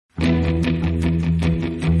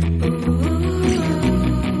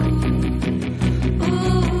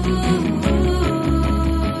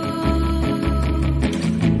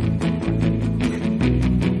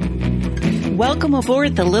Welcome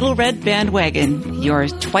aboard the Little Red Bandwagon, your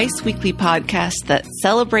twice-weekly podcast that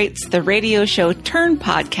celebrates the radio show Turn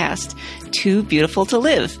podcast, Too Beautiful to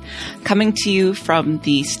Live. Coming to you from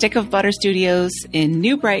the Stick of Butter Studios in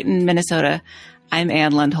New Brighton, Minnesota, I'm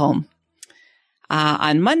Ann Lundholm.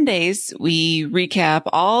 On Mondays, we recap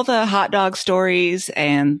all the hot dog stories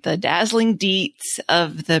and the dazzling deets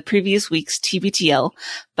of the previous week's TBTL,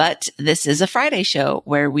 but this is a Friday show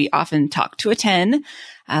where we often talk to a 10,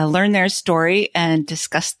 learn their story, and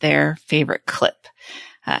discuss their favorite clip.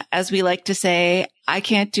 As we like to say, I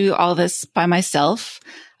can't do all this by myself,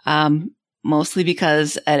 mostly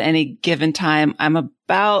because at any given time, I'm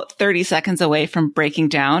about 30 seconds away from breaking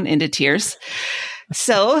down into tears.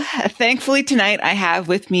 So thankfully tonight I have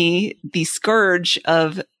with me the scourge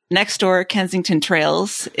of next door Kensington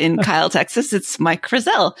trails in Kyle, Texas. It's Mike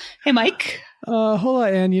Frizzell. Hey, Mike. Hola,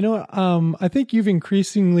 Ann. You know, I think you've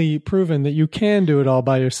increasingly proven that you can do it all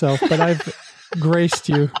by yourself, but I've graced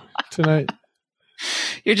you tonight.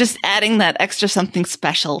 You're just adding that extra something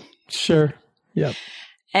special. Sure. Yep.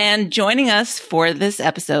 And joining us for this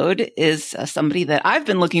episode is somebody that I've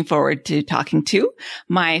been looking forward to talking to,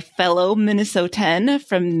 my fellow Minnesotan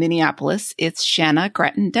from Minneapolis. It's Shanna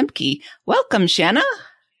Grattan-Dempke. Welcome, Shanna.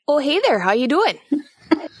 Oh, hey there. How you doing?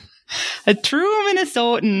 A true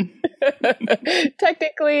Minnesotan.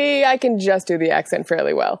 Technically, I can just do the accent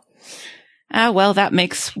fairly well. Well, that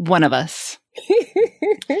makes one of us.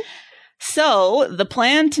 So the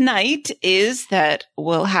plan tonight is that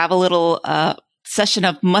we'll have a little session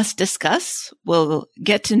of Must Discuss. We'll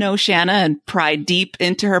get to know Shanna and pry deep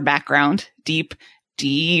into her background, deep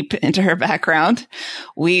into her background.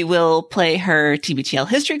 We will play her TBTL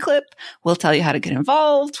history clip. We'll tell you how to get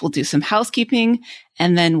involved. We'll do some housekeeping,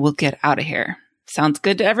 and then we'll get out of here. Sounds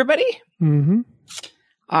good to everybody? Mm-hmm.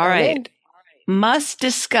 All right. Must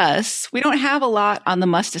Discuss. We don't have a lot on the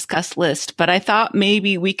Must Discuss list, but I thought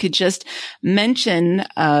maybe we could just mention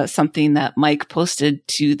something that Mike posted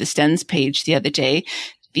to the Stens page the other day,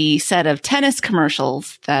 the set of tennis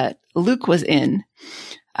commercials that Luke was in,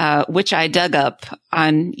 which I dug up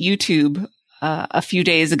on YouTube a few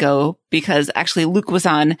days ago because actually Luke was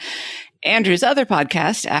on Andrew's other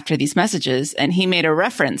podcast After These Messages, and he made a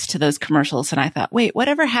reference to those commercials. And I thought, wait,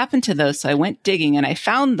 whatever happened to those? So I went digging and I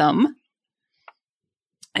found them.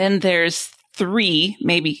 And there's 3,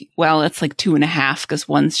 maybe, well, it's like 2.5 because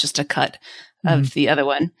one's just a cut of the other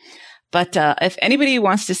one. But if anybody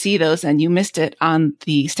wants to see those and you missed it on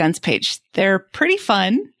the Stens page, they're pretty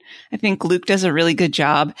fun. I think Luke does a really good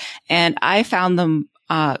job. And I found them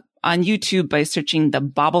on YouTube by searching the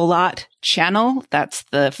Babolat channel. That's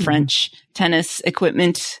the French tennis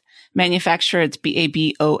equipment manufacturer. It's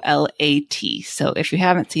Babolat. So if you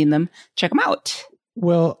haven't seen them, check them out.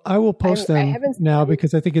 Well, I will post them now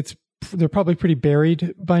because I think they're probably pretty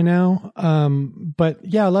buried by now. But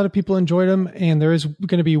yeah, a lot of people enjoyed them. And there is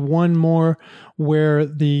going to be one more where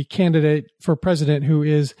the candidate for president, who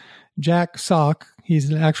is Jack Sock, he's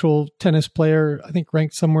an actual tennis player, I think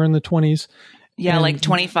ranked somewhere in the 20s. Yeah, like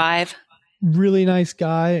 25. Really nice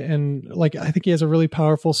guy. And like, I think he has a really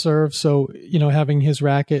powerful serve. So, you know, having his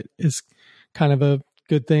racket is kind of a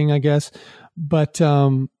good thing, I guess. But,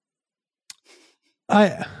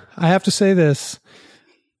 I have to say this,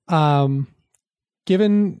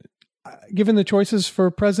 given the choices for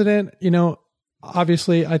president, you know,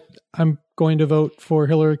 obviously I'm going to vote for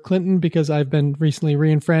Hillary Clinton because I've been recently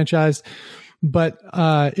reenfranchised. But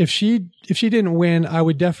if she didn't win, I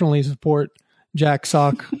would definitely support Jack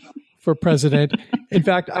Sock for president. In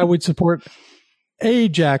fact, I would support a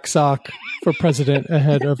Jack Sock for president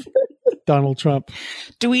ahead of Donald Trump.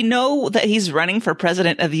 Do we know that he's running for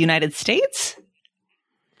president of the United States?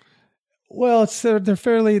 Well,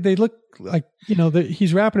 they look like, you know,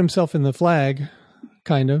 he's wrapping himself in the flag,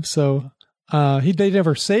 kind of. So they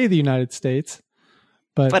never say the United States,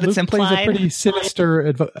 but Luke it's implied. Plays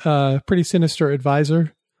a pretty sinister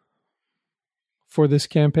advisor for this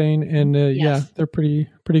campaign, and yes. Yeah, they're pretty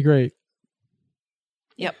great.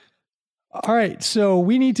 Yep. All right, so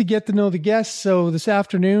we need to get to know the guests. So this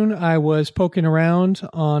afternoon, I was poking around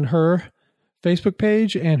on her Facebook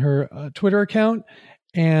page and her Twitter account.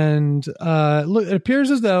 And look, it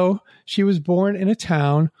appears as though she was born in a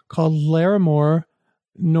town called Larimore,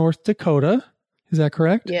 North Dakota. Is that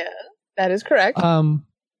correct? Yeah, that is correct.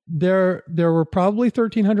 There were probably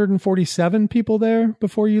 1,347 people there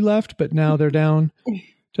before you left, but now they're down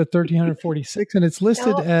to 1,346, and it's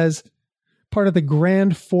listed as part of the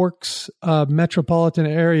Grand Forks metropolitan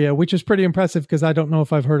area, which is pretty impressive because I don't know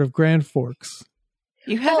if I've heard of Grand Forks.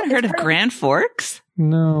 You haven't heard of Grand Forks?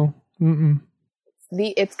 No. Mm-mm.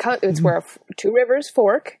 It's where two rivers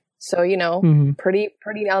fork. So, pretty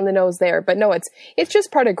on the nose there. But no, it's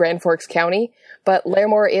just part of Grand Forks County. But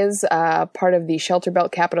Larimore is part of the Shelter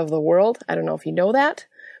Belt capital of the world. I don't know if you know that,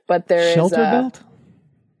 but there Shelter Belt?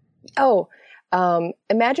 Oh,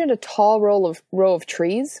 imagine a tall row of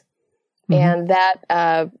trees. And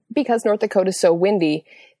that, because North Dakota is so windy,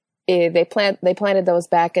 they planted those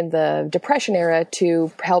back in the Depression era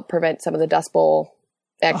to help prevent some of the Dust Bowl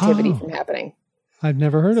activity from happening. I've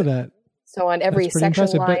never heard of that. So on every section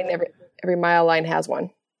line, every mile line has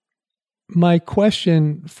one. My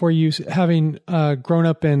question for you, having grown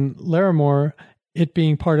up in Larimore, it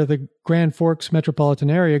being part of the Grand Forks metropolitan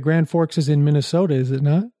area, Grand Forks is in Minnesota, is it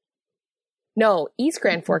not? No, East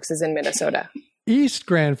Grand Forks is in Minnesota. East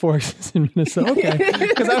Grand Forks is in Minnesota. Okay.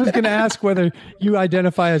 Because I was going to ask whether you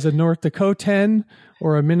identify as a North Dakotan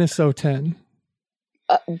or a Minnesotan.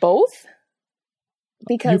 Both?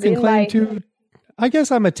 Because you can claim to. I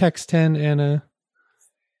guess I'm a Tex 10 and a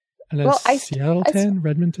Seattle 10,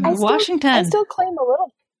 Redmond 10. Washington. I still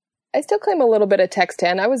claim a little bit of Tex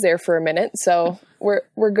 10. I was there for a minute, so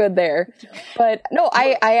we're good there. But no,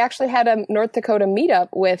 I actually had a North Dakota meetup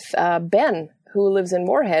with Ben, who lives in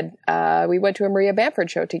Moorhead. We went to a Maria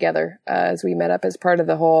Bamford show together as we met up as part of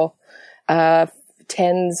the whole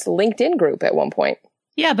 10's LinkedIn group at one point.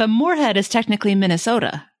 Yeah, but Moorhead is technically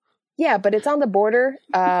Minnesota. Yeah, but it's on the border.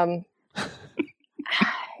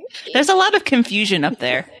 There's a lot of confusion up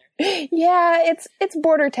there. Yeah, it's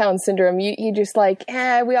border town syndrome. You just like,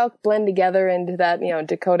 we all blend together into that,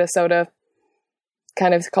 Dakota soda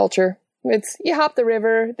kind of culture. You hop the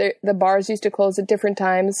river. The bars used to close at different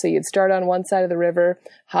times, so you'd start on one side of the river,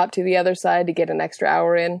 hop to the other side to get an extra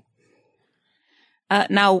hour in.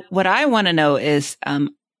 Now, what I want to know is,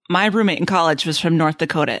 my roommate in college was from North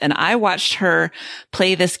Dakota, and I watched her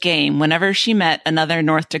play this game whenever she met another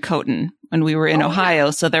North Dakotan when we were in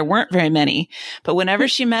Ohio. So there weren't very many, but whenever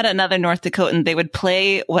she met another North Dakotan, they would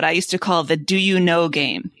play what I used to call the "Do you know"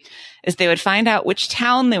 game. Is they would find out which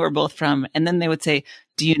town they were both from, and then they would say,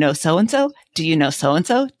 "Do you know so-and-so? Do you know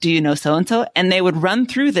so-and-so? Do you know so-and-so?" And they would run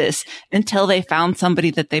through this until they found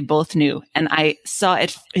somebody that they both knew. And I saw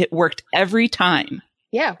it worked every time.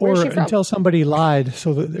 Yeah. Where's she from? Until somebody lied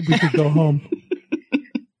so that we could go home.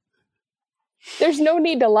 There's no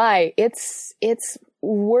need to lie. It's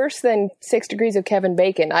worse than 6 Degrees of Kevin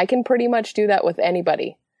Bacon. I can pretty much do that with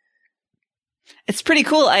anybody. It's pretty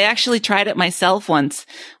cool. I actually tried it myself once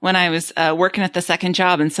when I was working at the second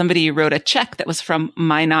job, and somebody wrote a check that was from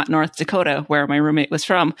Minot, North Dakota, where my roommate was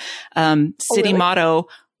from. City motto,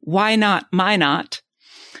 "Why not Minot?"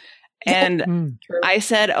 And I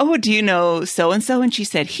said, "Oh, do you know so-and-so?" And she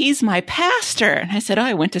said, "He's my pastor." And I said, "Oh,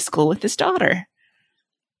 I went to school with his daughter."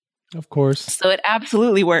 Of course. So it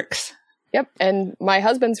absolutely works. Yep. And my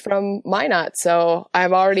husband's from Minot, so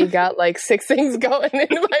I've already got like 6 things going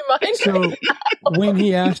into my mind. So when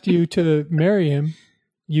he asked you to marry him,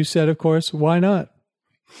 you said, of course, "Why not?"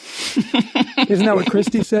 Isn't that what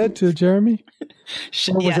Christy said to Jeremy?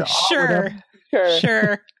 Yeah, sure.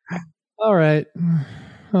 All right.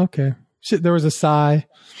 Okay. There was a sigh.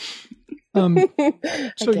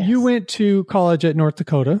 So you went to college at North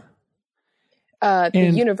Dakota. The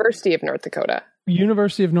University of North Dakota.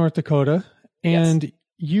 University of North Dakota. And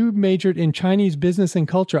you majored in Chinese business and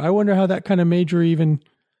culture. I wonder how that kind of major even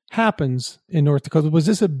happens in North Dakota. Was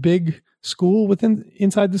this a big school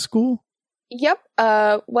inside the school? Yep.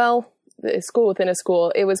 Well, the school within a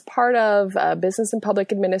school. It was part of business and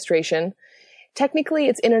public administration. Technically,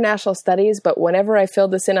 it's international studies, but whenever I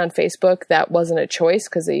filled this in on Facebook, that wasn't a choice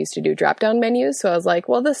because they used to do drop-down menus. So I was like,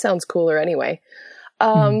 well, this sounds cooler anyway.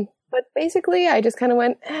 But basically, I just kind of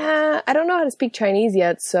went, I don't know how to speak Chinese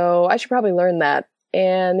yet, so I should probably learn that.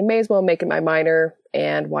 And may as well make it my minor,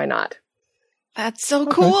 and why not? That's so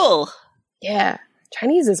cool. Yeah.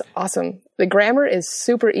 Chinese is awesome. The grammar is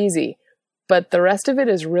super easy, but the rest of it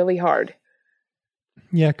is really hard.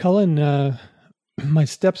 Yeah, Cullen, my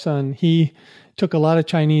stepson, he took a lot of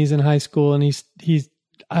Chinese in high school, and he's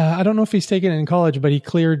I don't know if he's taken it in college, but he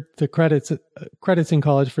cleared the credits in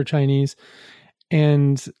college for Chinese.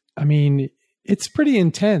 And I mean, it's pretty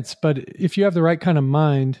intense, but if you have the right kind of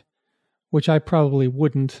mind, which I probably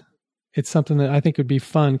wouldn't, it's something that I think would be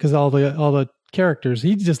fun because all the characters,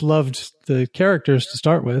 he just loved the characters to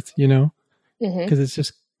start with, because it's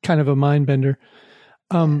just kind of a mind bender.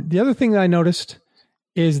 The other thing that I noticed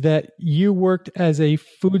is that you worked as a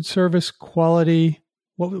food service quality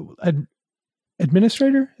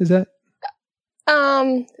administrator. Is that?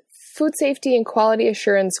 Food safety and quality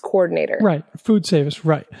assurance coordinator. Right. Food service.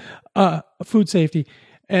 Right. Food safety.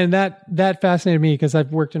 And that fascinated me because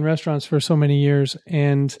I've worked in restaurants for so many years.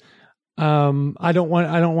 And I don't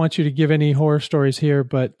want you to give any horror stories here,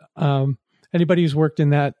 but anybody who's worked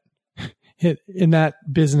in that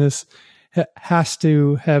business has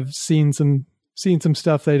to have seen some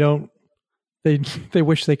stuff they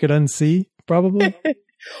wish they could unsee, probably.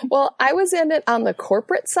 Well, I was in it on the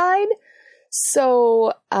corporate side,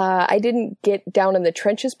 so I didn't get down in the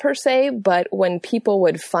trenches per se, but when people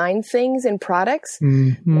would find things in products,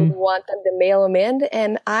 they'd want them to mail them in,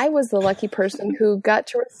 and I was the lucky person who got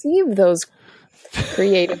to receive those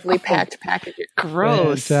creatively packed packages.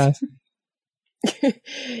 Gross.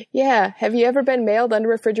 Yeah. Have you ever been mailed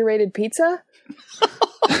unrefrigerated pizza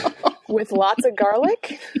with lots of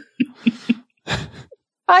garlic?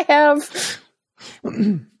 I have.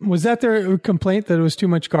 Was that their complaint that it was too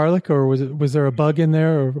much garlic, or was there a bug in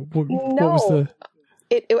there, or what was the?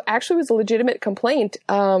 It actually was a legitimate complaint.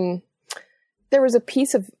 There was a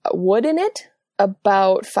piece of wood in it,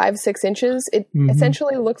 about 5-6 inches. It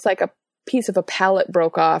essentially looks like a piece of a pallet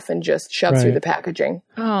broke off and just shoved through the packaging.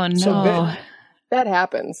 Oh no, so that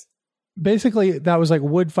happens. Basically, that was like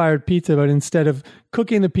wood-fired pizza, but instead of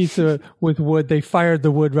cooking the pizza with wood, they fired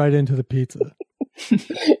the wood right into the pizza.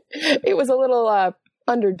 It was a little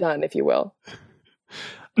underdone, if you will.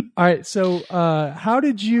 All right. So, how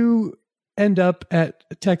did you end up at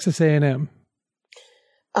Texas A&M?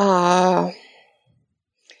 Or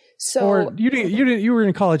you were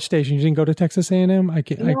in College Station. You didn't go to Texas A&M. I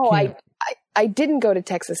didn't go to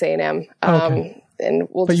Texas A&M. Okay. And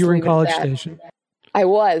but you were in College Station. I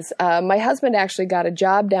was. My husband actually got a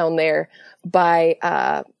job down there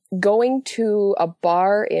by going to a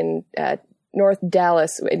bar in North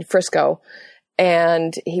Dallas in Frisco,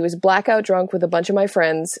 and he was blackout drunk with a bunch of my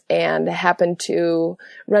friends and happened to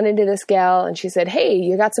run into this gal, and she said, "Hey,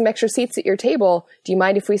 you got some extra seats at your table. Do you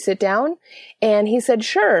mind if we sit down?" And he said,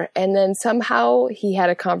 "Sure." And then somehow he had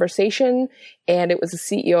a conversation, and it was the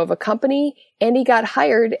CEO of a company, and he got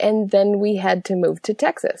hired, and then we had to move to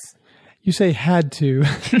Texas. You say had to.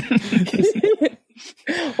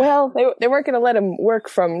 Well, they weren't going to let him work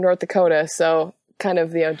from North Dakota, so kind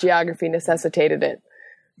of, geography necessitated it.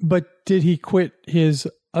 But did he quit his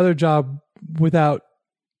other job without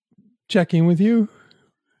checking with you?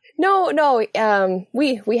 No.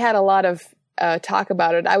 We had a lot of talk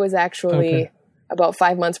about it. I was actually about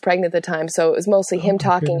 5 months pregnant at the time, so it was mostly him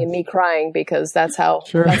talking and me crying, because that's how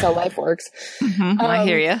life works. Mm-hmm, I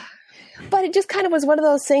hear you. But it just kind of was one of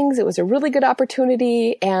those things. It was a really good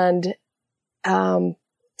opportunity, and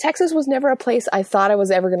Texas was never a place I thought I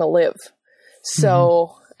was ever going to live.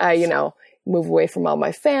 So I, move away from all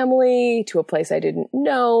my family to a place I didn't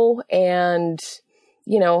know. And,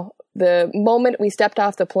 the moment we stepped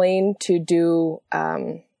off the plane to do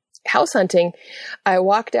house hunting, I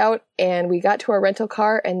walked out and we got to our rental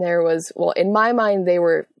car, and there was, well, in my mind, they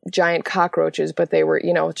were giant cockroaches, but they were,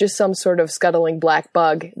 just some sort of scuttling black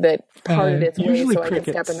bug that parted its way so crickets. I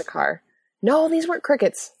could step in the car. No, these weren't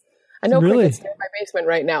crickets. I know crickets in my basement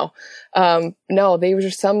right now. No, they were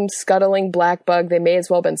just some scuttling black bug. They may as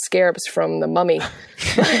well have been scarabs from the Mummy.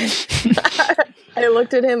 I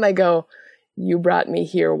looked at him. I go, "You brought me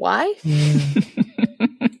here. Why?"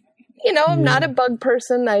 I'm not a bug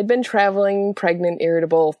person. I'd been traveling, pregnant,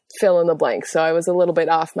 irritable, fill in the blank. So I was a little bit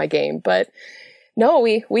off my game. But no,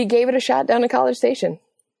 we gave it a shot down at College Station.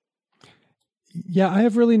 Yeah, I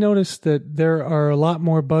have really noticed that there are a lot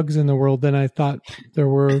more bugs in the world than I thought there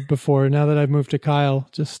were before. Now that I've moved to Kyle,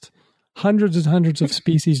 just hundreds and hundreds of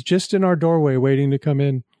species just in our doorway waiting to come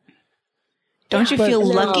in. Don't you feel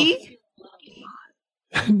lucky?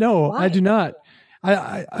 No, Why? I do not.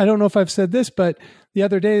 I don't know if I've said this, but the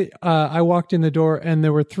other day I walked in the door and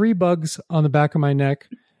there were 3 bugs on the back of my neck,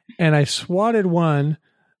 and I swatted one.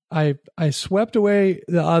 I swept away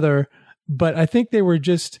the other, but I think they were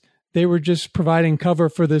just providing cover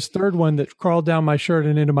for this third one that crawled down my shirt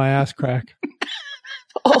and into my ass crack.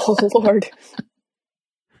 Oh, Lord.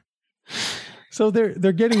 So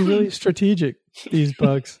they're getting really strategic, these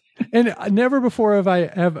bugs. And never before have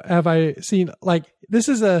I seen, like, this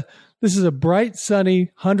is a bright,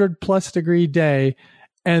 sunny, 100+ degree day,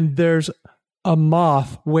 and there's a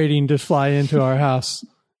moth waiting to fly into our house.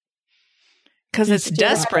 Because it's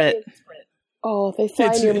desperate. Oh, they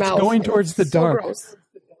fly in your mouth. It's going towards the dark. Gross.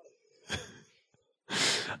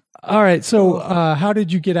 All right. So, how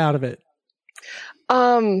did you get out of it?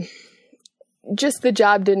 Just the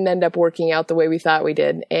job didn't end up working out the way we thought we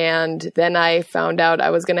did. And then I found out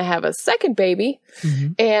I was going to have a second baby.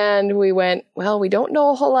 Mm-hmm. And we went, well, we don't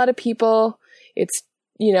know a whole lot of people. It's,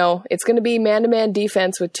 it's going to be man-to-man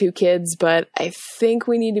defense with 2 kids, but I think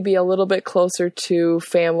we need to be a little bit closer to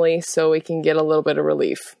family so we can get a little bit of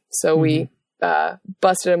relief. So we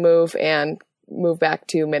busted a move and moved back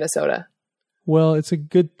to Minnesota. Well, it's a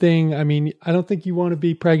good thing. I mean, I don't think you want to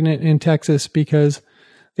be pregnant in Texas because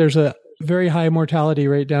there's a very high mortality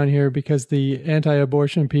rate down here because the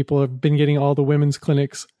anti-abortion people have been getting all the women's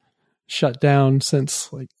clinics shut down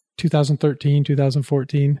since like 2013,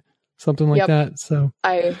 2014, something like that. So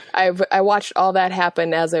I watched all that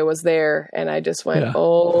happen as I was there, and I just went,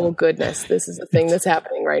 oh goodness, this is a thing that's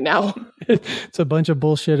happening right now. It's a bunch of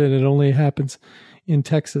bullshit, and it only happens in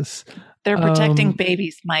Texas. They're protecting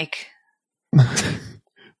babies, Mike.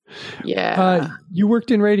 Yeah. You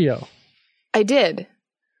worked in radio. I did.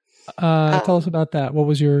 Tell us about that. What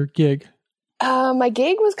was your gig? My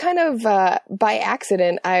gig was kind of by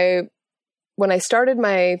accident. When I started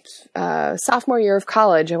my sophomore year of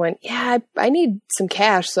college, I went, I need some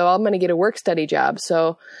cash, so I'm going to get a work study job.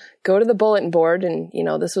 So go to the bulletin board, and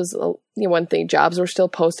this was one thing. Jobs were still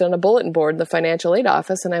posted on a bulletin board in the financial aid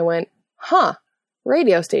office, and I went,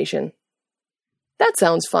 radio station. That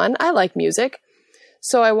sounds fun. I like music.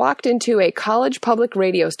 So I walked into a college public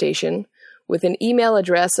radio station with an email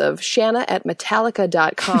address of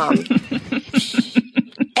shanna@metallica.com.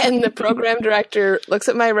 And the program director looks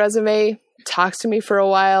at my resume, talks to me for a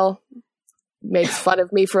while, makes fun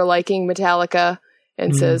of me for liking Metallica,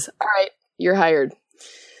 and says, all right, you're hired.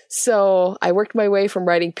 So I worked my way from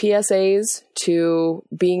writing PSAs to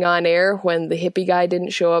being on air when the hippie guy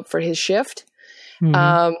didn't show up for his shift.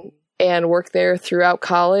 And worked there throughout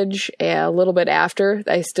college, a little bit after.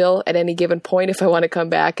 I still, at any given point, if I want to come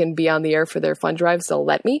back and be on the air for their fund drives, they'll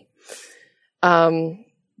let me.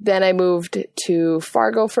 Then I moved to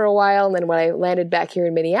Fargo for a while. And then when I landed back here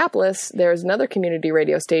in Minneapolis, there was another community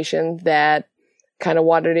radio station that kind of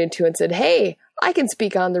wandered into and said, hey, I can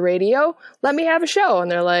speak on the radio. Let me have a show. And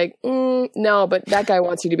they're like, no, but that guy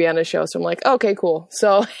wants you to be on a show. So I'm like, okay, cool.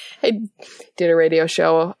 So I did a radio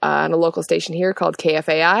show on a local station here called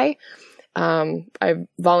KFAI. I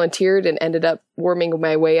volunteered and ended up worming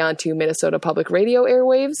my way onto Minnesota Public Radio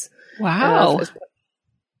airwaves. Wow.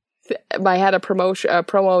 I had a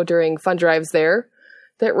promo during fund drives there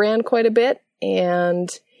that ran quite a bit. And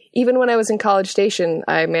even when I was in College Station,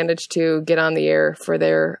 I managed to get on the air for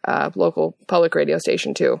their local public radio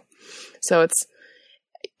station too. So it's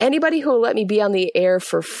anybody who will let me be on the air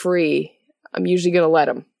for free, I'm usually going to let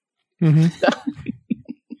them. So.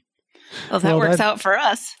 Well, that works out for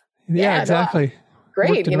us. Yeah, exactly. No,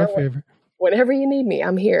 great. In our favor. Whenever you need me,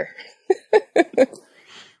 I'm here.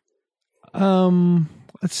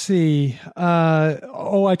 Let's see.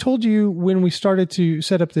 I told you when we started to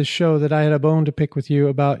set up this show that I had a bone to pick with you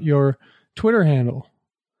about your Twitter handle.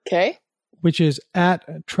 Okay. Which is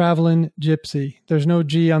 @Travelin' Gypsy. There's no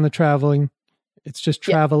G on the traveling. It's just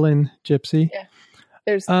Travelin' Gypsy. Yeah.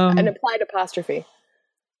 There's an implied apostrophe.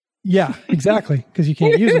 Yeah, exactly. Because you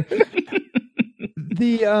can't use it.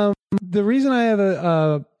 The reason I have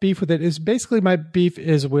a beef with it is basically my beef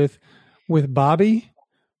is with Bobby.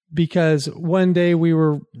 Because one day we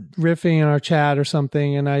were riffing in our chat or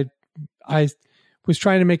something, and I was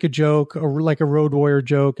trying to make a joke, or like a Road Warrior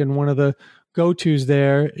joke, and one of the go-tos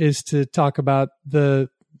there is to talk about the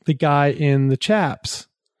guy in the chaps,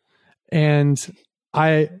 and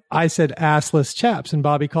I said assless chaps, and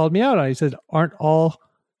Bobby called me out on it. He said, "Aren't all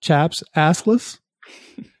chaps assless?"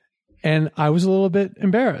 And I was a little bit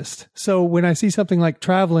embarrassed. So when I see something like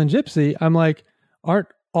Travelin' Gypsy, I'm like, "Aren't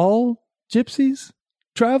all gypsies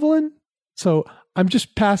traveling?" So I'm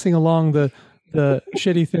just passing along the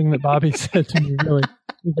shitty thing that Bobby said to me, really,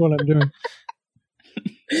 is what I'm doing.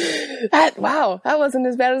 Wow, that wasn't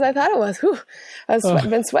as bad as I thought it was. Whew. I've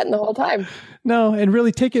been sweating the whole time. No, and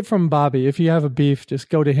really take it from Bobby. If you have a beef, just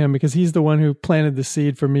go to him, because he's the one who planted the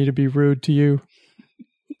seed for me to be rude to you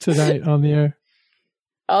tonight on the air.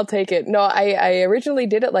 I'll take it. No, I originally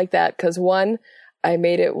did it like that because one, I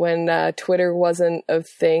made it when Twitter wasn't a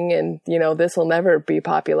thing, and this will never be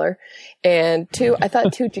popular. And two, I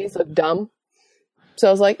thought 2 Gs looked dumb, so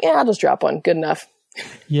I was like, I'll just drop one. Good enough.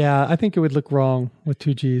 Yeah, I think it would look wrong with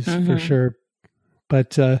 2 Gs for sure.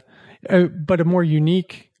 But a more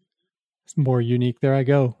unique. There I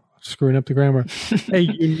go, screwing up the grammar. A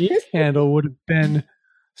unique handle would have been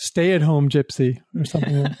 "Stay-at-home Gypsy" or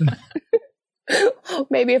something like that.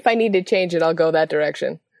 Maybe if I need to change it, I'll go that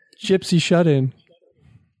direction. Gypsy shut-in.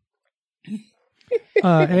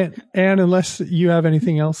 And unless you have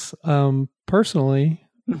anything else personally,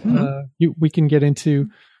 we can get into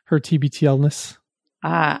her TBTLness.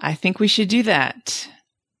 I think we should do that.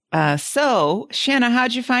 So, Shanna,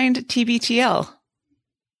 how'd you find TBTL?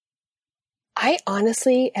 I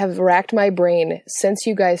honestly have racked my brain since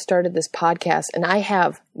you guys started this podcast, and I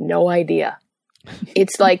have no idea.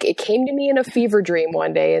 It's like it came to me in a fever dream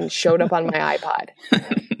one day and showed up on my iPod.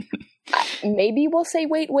 maybe we'll say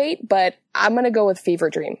wait, but I'm going to go with Fever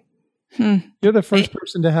Dream. You're the first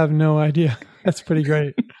person to have no idea. That's pretty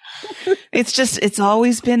great. It's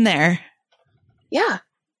always been there. Yeah.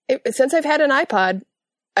 Since I've had an iPod,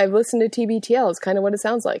 I've listened to TBTL. It's kind of what it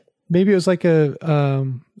sounds like. Maybe it was like a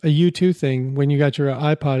U2 thing. When you got your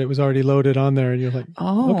iPod, it was already loaded on there, and you're like,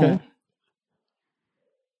 oh, okay.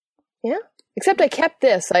 Yeah. Except I kept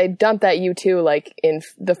this. I dumped that U2 like in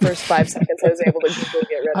the first 5 seconds. I was able to get rid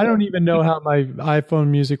of it. I don't even know how my iPhone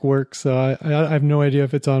music works, so I have no idea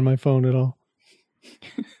if it's on my phone at all.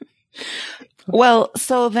 Well,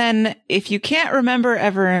 so then if you can't remember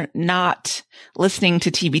ever not listening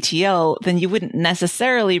to TBTL, then you wouldn't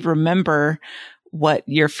necessarily remember what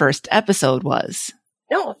your first episode was.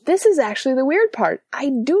 No, this is actually the weird part.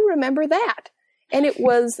 I do remember that. And it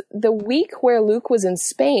was the week where Luke was in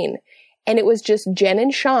Spain. And it was just Jen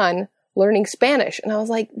and Sean learning Spanish. And I was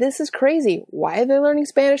like, this is crazy. Why are they learning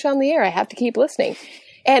Spanish on the air? I have to keep listening.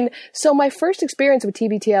 And so my first experience with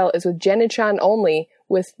TBTL is with Jen and Sean only,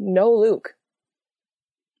 with no Luke.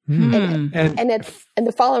 And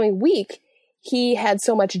the following week, he had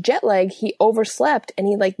so much jet lag, he overslept and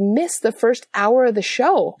he like missed the first hour of the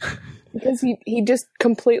show because he just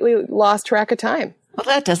completely lost track of time. Well,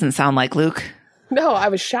 that doesn't sound like Luke. No, I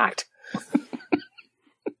was shocked.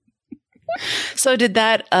 So did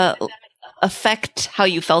that affect how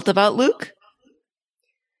you felt about Luke?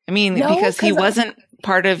 I mean, no, because he wasn't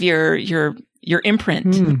part of your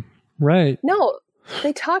imprint. Right. No,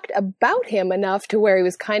 they talked about him enough to where he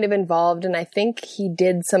was kind of involved. And I think he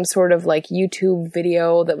did some sort of like YouTube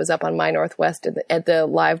video that was up on My Northwest at the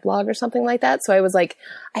live blog or something like that. So I was like,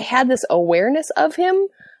 I had this awareness of him,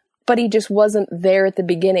 but he just wasn't there at the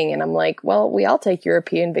beginning. And I'm like, well, we all take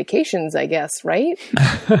European vacations, I guess, right?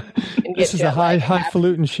 This is a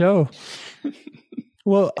highfalutin show.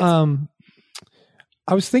 Well,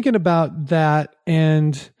 I was thinking about that,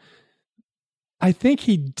 and I think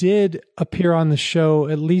he did appear on the show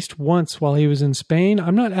at least once while he was in Spain.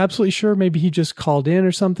 I'm not absolutely sure. Maybe he just called in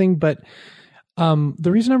or something. But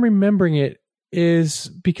the reason I'm remembering it is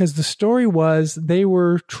because the story was they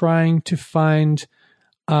were trying to find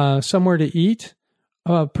somewhere to eat,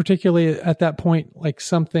 particularly at that point, like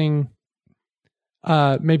something,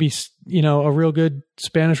 maybe, a real good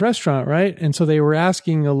Spanish restaurant, right? And so they were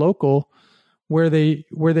asking a local where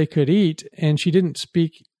they could eat, and she didn't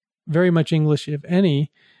speak very much English, if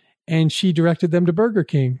any, and she directed them to Burger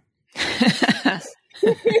King.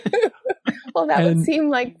 Well, that would seem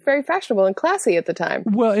like very fashionable and classy at the time.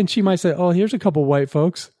 Well, and she might say, oh, here's a couple white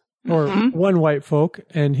folks, or one white folk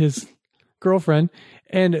and his girlfriend.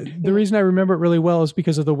 And the reason I remember it really well is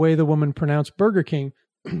because of the way the woman pronounced Burger King,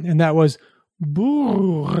 and that was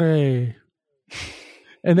Burre.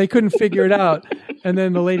 And they couldn't figure it out. And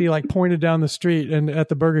then the lady like pointed down the street and at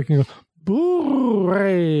the Burger King,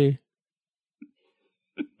 Burre.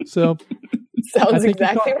 So sounds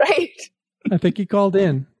exactly right. I think he called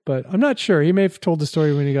in, but I'm not sure. He may have told the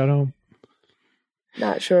story when he got home.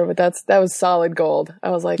 Not sure, but that was solid gold.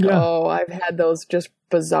 I was like, oh, I've had those just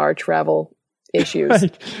bizarre travel issues.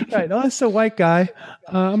 Right. Oh, that's a white guy.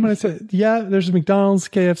 I'm going to say, yeah, there's a McDonald's,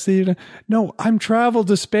 KFC. No, I'm traveled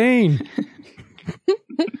to Spain.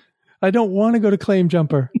 I don't want to go to Claim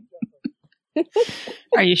Jumper.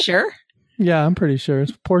 Are you sure? Yeah, I'm pretty sure.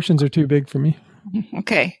 Portions are too big for me.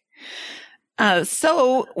 Okay.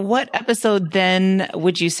 So what episode then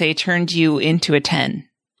would you say turned you into a 10?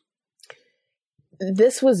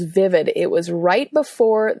 This was vivid. It was right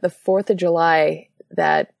before the 4th of July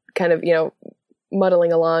that kind of,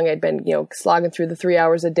 muddling along. I'd been, slogging through the 3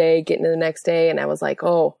 hours a day, getting to the next day. And I was like,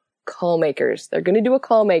 oh, call makers. They're going to do a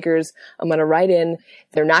call makers. I'm going to write in.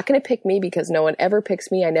 They're not going to pick me because no one ever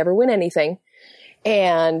picks me. I never win anything.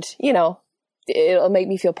 And, it'll make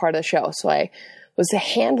me feel part of the show. So I was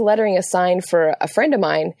hand lettering a sign for a friend of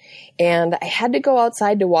mine, and I had to go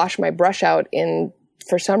outside to wash my brush out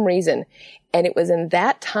for some reason. And it was in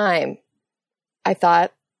that time I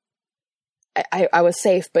thought I was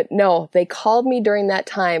safe, but no, they called me during that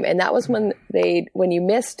time. And that was when you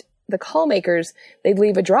missed the call makers, they'd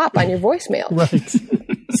leave a drop on your voicemail.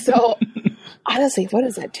 Right. So honestly, what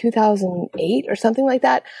is that, 2008 or something like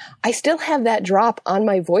that? I still have that drop on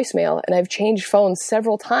my voicemail, and I've changed phones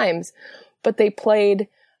several times, but they played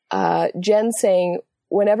Jen saying,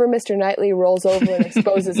 whenever Mr. Knightley rolls over and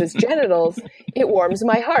exposes his genitals, it warms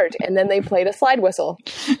my heart. And then they played a slide whistle.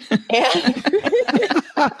 And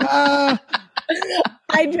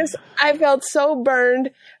I felt so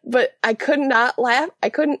burned, but I could not laugh. I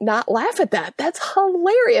couldn't not laugh at that. That's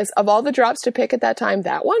hilarious. Of all the drops to pick at that time,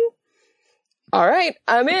 that one? All right,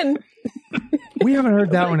 I'm in. We haven't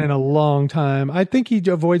heard that one in a long time. I think he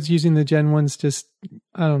avoids using the Gen 1s just,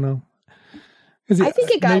 I don't know. I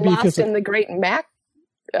think it got lost in the Great Mac.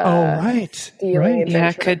 Right. Yeah,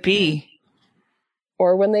 it could be.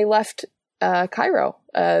 Or when they left Cairo.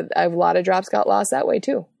 A lot of drops got lost that way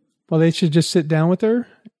too. Well, they should just sit down with her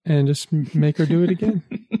and just make her do it again.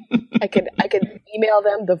 I could email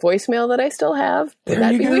them the voicemail that I still have. Would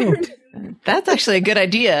that be weird? That's actually a good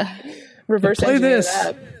idea. Reverse engineer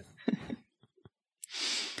that.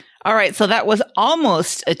 All right, so that was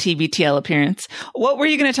almost a TBTL appearance. What were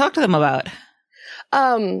you going to talk to them about?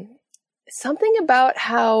 Something about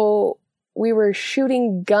how we were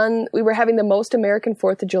shooting gun. We were having the most American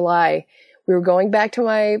 4th of July. We were going back to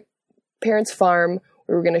my parents' farm.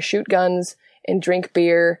 We were going to shoot guns and drink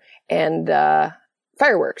beer and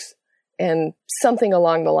fireworks and something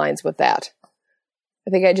along the lines with that.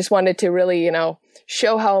 I think I just wanted to really,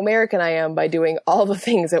 show how American I am by doing all the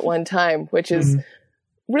things at one time, which is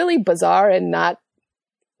really bizarre and not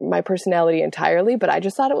my personality entirely, but I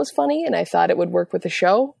just thought it was funny and I thought it would work with the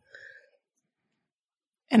show.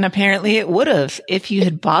 And apparently it would have if you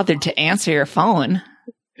had bothered to answer your phone.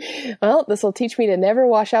 Well, this will teach me to never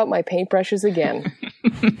wash out my paintbrushes again.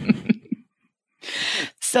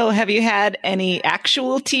 So have you had any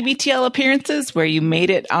actual TBTL appearances where you made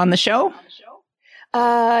it on the show?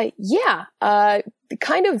 Yeah.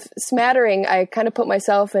 Kind of smattering. I kind of put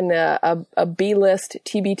myself in a B-list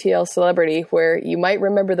TBTL celebrity where you might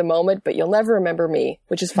remember the moment, but you'll never remember me,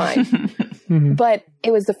 which is fine. But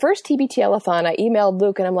it was the first TBTL-a-thon. I emailed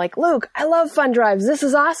Luke and I'm like, Luke, I love fun drives. This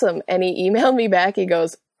is awesome. And he emailed me back. He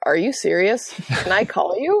goes, are you serious? Can I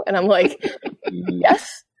call you? And I'm like,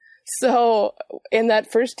 yes. So in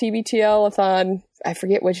that first TBTL-a-thon, I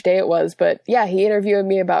forget which day it was, but yeah, he interviewed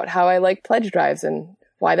me about how I like pledge drives and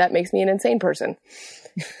why that makes me an insane person.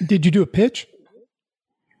 Did you do a pitch?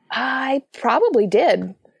 I probably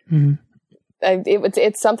did.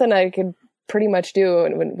 It's something I could pretty much do.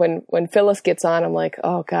 And when Phyllis gets on, I'm like,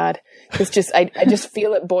 oh God, it's just, I just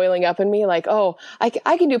feel it boiling up in me. Like, oh, I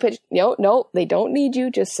can do a pitch. No, they don't need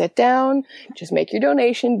you. Just sit down, just make your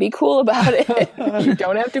donation, be cool about it. You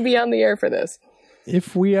don't have to be on the air for this.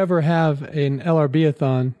 If we ever have an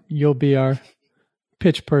LRB-a-thon, you'll be our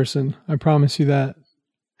pitch person. I promise you that.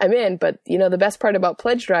 I'm in, but the best part about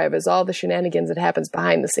Pledge Drive is all the shenanigans that happens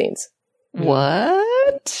behind the scenes.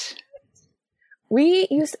 What?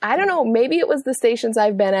 I don't know, maybe it was the stations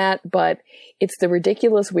I've been at, but it's the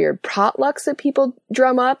ridiculous, weird potlucks that people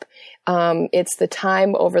drum up. It's the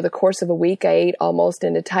time over the course of a week I ate almost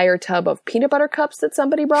an entire tub of peanut butter cups that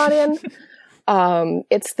somebody brought in.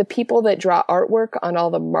 It's the people that draw artwork on all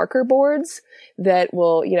the marker boards that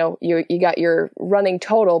will, you got your running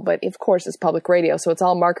total, but of course it's public radio, so it's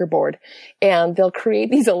all marker board. And they'll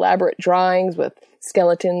create these elaborate drawings with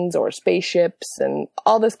skeletons or spaceships and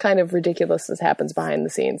all this kind of ridiculousness happens behind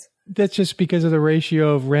the scenes. That's just because of the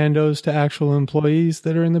ratio of randos to actual employees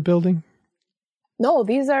that are in the building? No,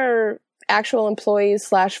 these are actual employees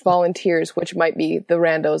 / volunteers, which might be the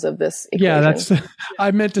randos of this equation. Yeah,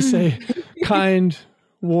 I meant to say kind,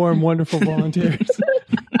 warm, wonderful volunteers,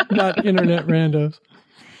 not internet randos.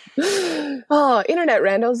 Oh, internet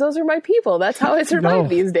randos, those are my people. That's how I survive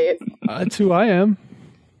these days. That's who I am.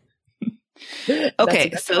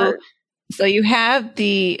 Okay, so you have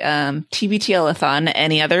the TBTL-a-thon.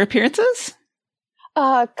 Any other appearances?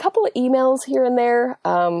 A couple of emails here and there.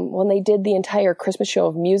 When they did the entire Christmas show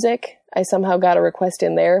of music, I somehow got a request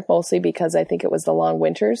in there, mostly because I think it was the Long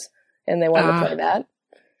Winters, and they wanted to play that.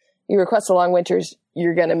 You request the Long Winters,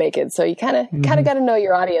 you're going to make it. So you kind of got to know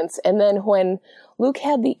your audience. And then when Luke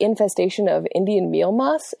had the infestation of Indian meal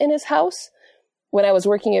moths in his house, when I was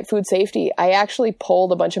working at Food Safety, I actually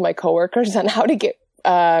polled a bunch of my coworkers on how to get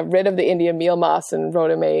rid of the Indian meal moths and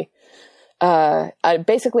wrote him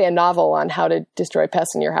basically a novel on how to destroy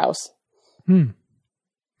pests in your house.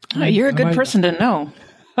 Oh, you're a good person to know.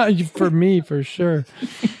 For me, for sure.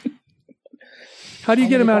 How do you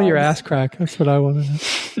get them out of your ass crack? That's what I want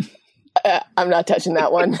to know. I'm not touching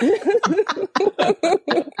that one.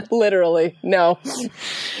 Literally, no.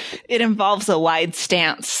 It involves a wide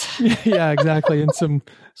stance. Yeah, exactly. And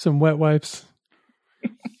some wet wipes.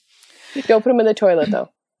 Don't put them in the toilet, though.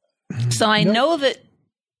 So I know that.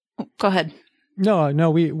 Go ahead.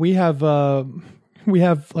 No. We have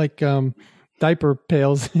like diaper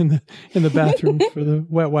pails in the bathroom for the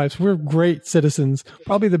wet wipes. We're great citizens.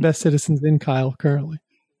 Probably the best citizens in Kyle currently.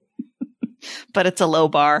 But it's a low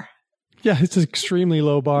bar. Yeah, it's an extremely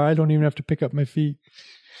low bar. I don't even have to pick up my feet.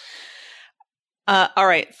 All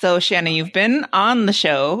right. So, Shannon, you've been on the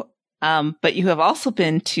show, but you have also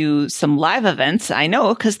been to some live events. I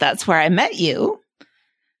know, because that's where I met you.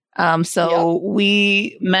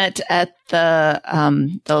 We met at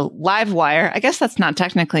the Live Wire. I guess that's not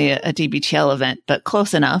technically a DBTL event, but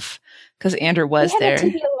close enough because Andrew was there.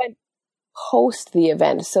 We had a TBTL event post the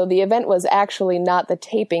event. So the event was actually not the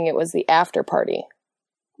taping. It was the after party.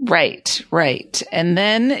 Right. And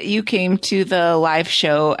then you came to the live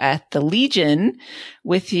show at the Legion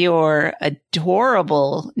with your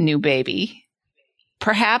adorable new baby.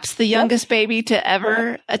 Perhaps the youngest baby to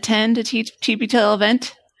ever attend a TBTL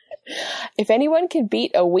event. If anyone can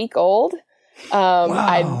beat a week old,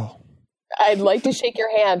 Wow. I'd like to shake your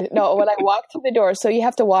hand. No, when I walked through the door, so you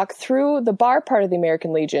have to walk through the bar part of the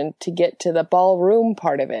American Legion to get to the ballroom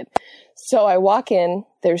part of it. So I walk in,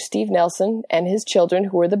 there's Steve Nelson and his children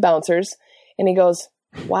who are the bouncers, and he goes,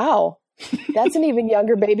 "Wow, that's an even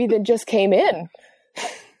younger baby than just came in."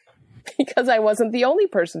 Because I wasn't the only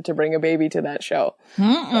person to bring a baby to that show.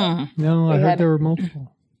 No, I heard there were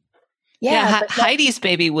multiple. Yeah, Heidi's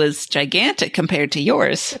baby was gigantic compared to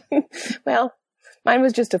yours. Well, mine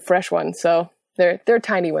was just a fresh one, so they're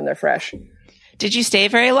tiny when they're fresh. Did you stay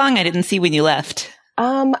very long? I didn't see when you left.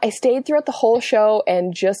 I stayed throughout the whole show,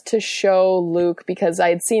 and just to show Luke, because I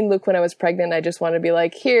had seen Luke when I was pregnant, I just wanted to be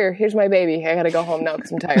like, here's my baby. I got to go home now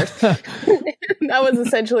because I'm tired. That was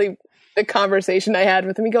essentially the conversation I had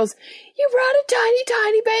with him. He goes, "You brought a tiny,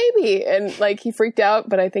 tiny baby." And like, he freaked out,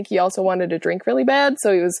 but I think he also wanted to drink really bad.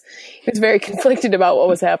 So he was very conflicted about what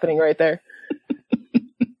was happening right there.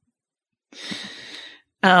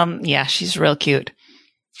 Yeah, she's real cute.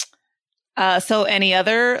 So any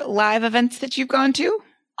other live events that you've gone to?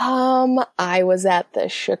 I was at the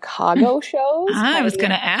Chicago shows. I was going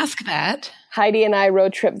to ask that. Heidi and I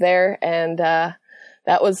road trip there, and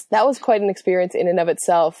that was quite an experience in and of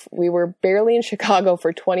itself. We were barely in Chicago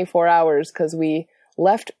for 24 hours because we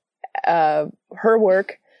left her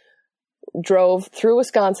work, drove through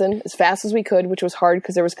Wisconsin as fast as we could, which was hard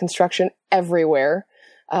because there was construction everywhere.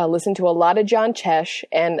 Listened to a lot of John Tesh,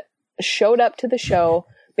 and showed up to the show.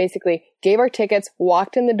 Basically, gave our tickets,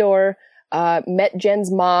 walked in the door, met Jen's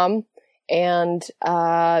mom, and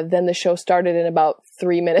then the show started in about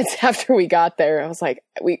 3 minutes after we got there. I was like,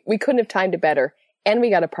 we couldn't have timed it better. And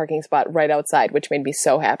we got a parking spot right outside, which made me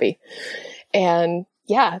so happy. And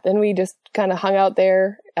yeah, then we just kind of hung out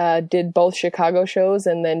there, did both Chicago shows,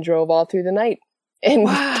 and then drove all through the night and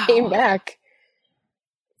came back.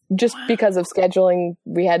 Just because of scheduling,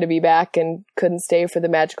 we had to be back and couldn't stay for the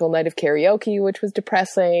magical night of karaoke, which was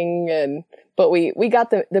depressing. But we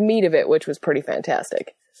got the meat of it, which was pretty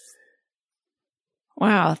fantastic.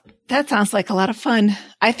 Wow, that sounds like a lot of fun.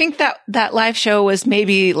 I think that live show was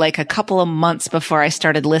maybe like a couple of months before I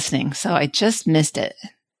started listening, so I just missed it.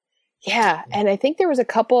 Yeah, and I think there was a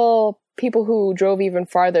couple people who drove even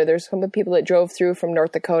farther. There's some people that drove through from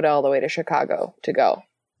North Dakota all the way to Chicago to go.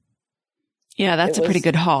 Yeah, that's a pretty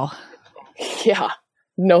good haul. Yeah.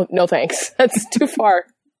 No thanks. That's too far.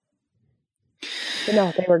 But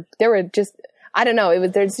no, they were just, I don't know.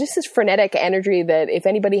 There's just this frenetic energy that if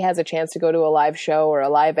anybody has a chance to go to a live show or a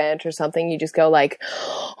live event or something, you just go like,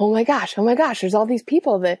 oh my gosh, there's all these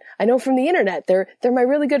people that I know from the internet. They're my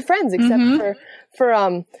really good friends, except for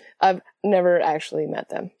I've never actually met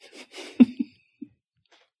them.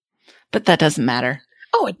 But that doesn't matter.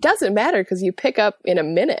 Oh, it doesn't matter because you pick up in a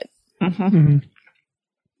minute. Mm-hmm. Mm-hmm.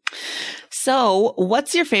 So,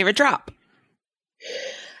 what's your favorite drop?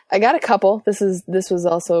 I got a couple. This was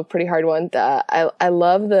also a pretty hard one. I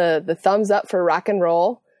love the thumbs up for rock and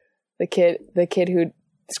roll. The kid who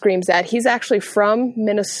screams that. He's actually from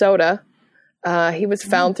Minnesota. He was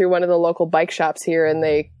found through one of the local bike shops here, and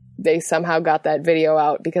they somehow got that video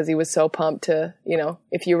out because he was so pumped to,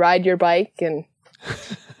 if you ride your bike, and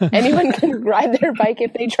anyone can ride their bike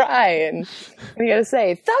if they try. And what do you gotta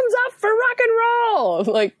say? Thumbs up for rock and roll. I'm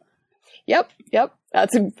like, yep.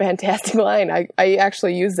 That's a fantastic line. I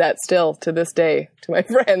actually use that still to this day to my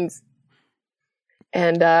friends.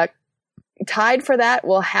 And tied for that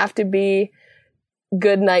will have to be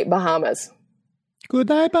Good Night Bahamas. Good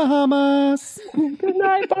night, Bahamas. Good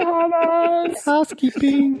night, Bahamas.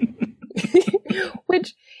 Housekeeping.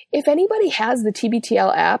 Which, if anybody has the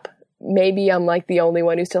TBTL app, maybe I'm like the only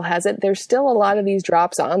one who still has it. There's still a lot of these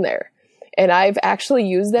drops on there. And I've actually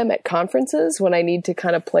used them at conferences when I need to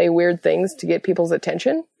kind of play weird things to get people's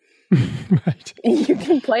attention. Right. You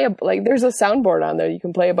can play there's a soundboard on there. You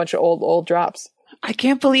can play a bunch of old drops. I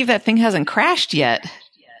can't believe that thing hasn't crashed yet.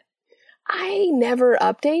 I never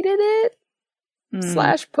updated it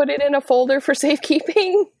 / put it in a folder for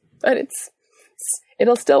safekeeping, but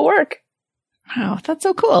it'll still work. Wow, that's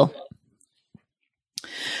so cool.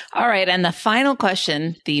 All right. And the final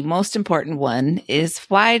question, the most important one, is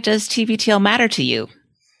why does TBTL matter to you?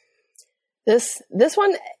 This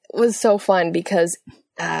one, was so fun because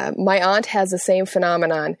my aunt has the same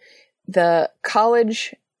phenomenon. The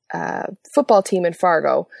college football team in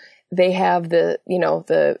Fargo, they have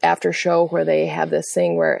the after show where they have this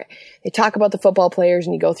thing where they talk about the football players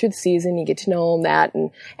and you go through the season, you get to know them that.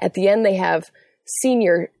 And at the end, they have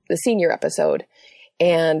the senior episode.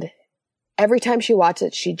 And every time she watches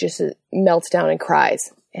it, she just melts down and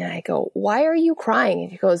cries. And I go, why are you crying?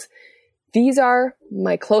 And she goes, these are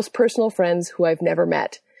my close personal friends who I've never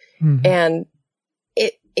met. Mm-hmm. And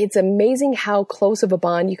it's amazing how close of a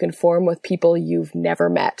bond you can form with people you've never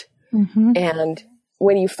met. Mm-hmm. And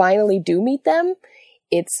when you finally do meet them,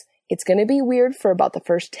 it's going to be weird for about the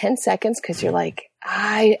first 10 seconds because you're like,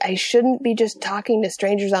 I shouldn't be just talking to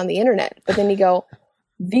strangers on the internet. But then you go,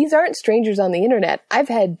 these aren't strangers on the internet. I've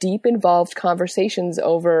had deep involved conversations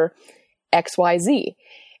over XYZ.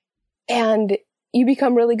 And you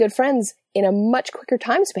become really good friends in a much quicker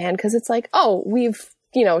time span because it's like, oh, we've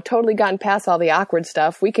totally gotten past all the awkward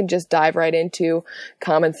stuff. We can just dive right into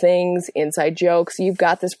common things, inside jokes. You've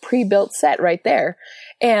got this pre-built set right there.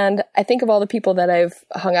 And I think of all the people that I've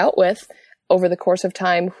hung out with over the course of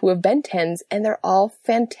time who have been tens, and they're all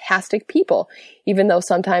fantastic people. Even though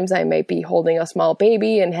sometimes I might be holding a small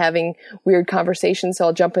baby and having weird conversations, so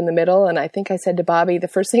I'll jump in the middle. And I think I said to Bobby, the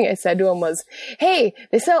first thing I said to him was, hey,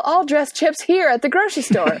 they sell all dressed chips here at the grocery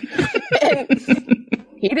store. And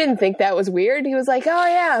he didn't think that was weird. He was like, oh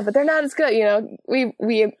yeah, but they're not as good.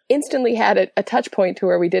 We instantly had a touch point to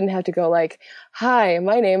where we didn't have to go like, hi,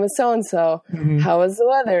 my name is so-and-so. Mm-hmm. How is the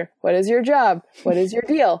weather? What is your job? What is your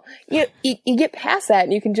deal? You get past that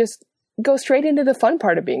and you can just go straight into the fun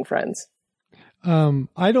part of being friends.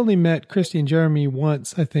 I'd only met Christy and Jeremy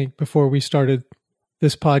once, I think, before we started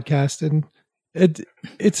this podcast. And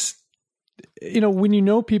it's, when you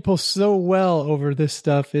know people so well over this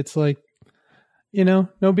stuff, it's like,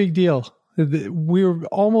 no big deal. We were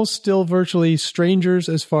almost still virtually strangers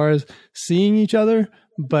as far as seeing each other,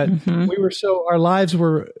 but mm-hmm. Our lives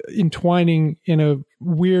were entwining in a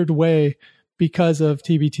weird way because of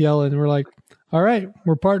TBTL. And we're like, all right,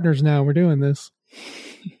 we're partners now. We're doing this.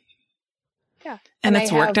 Yeah. And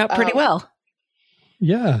it's worked out pretty well.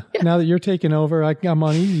 Yeah. Now that you're taking over, I'm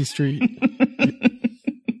on Easy Street.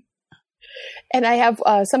 And I have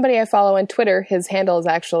somebody I follow on Twitter. His handle is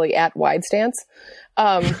actually @WideStance.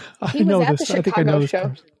 He was at the Chicago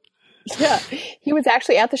show. Yeah, he was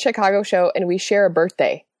actually at the Chicago show, and we share a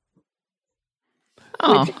birthday.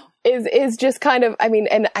 Oh. Which is just kind of,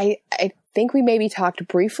 and I think we maybe talked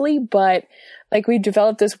briefly, but like we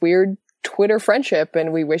developed this weird Twitter friendship,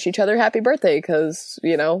 and we wish each other happy birthday because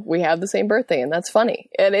we have the same birthday, and that's funny.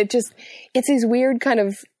 And it's these weird kind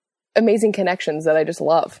of amazing connections that I just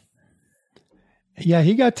love. Yeah,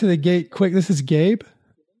 he got to the gate quick. This is Gabe?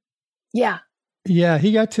 Yeah. Yeah,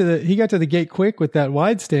 he got to the gate quick with that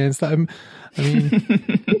wide stance. There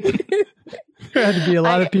had to be a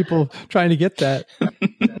lot of people trying to get that.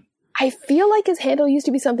 I feel like his handle used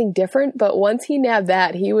to be something different, but once he nabbed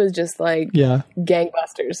that, he was just like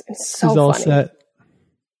gangbusters. It's so funny. All set.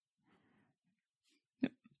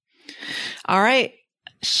 All right.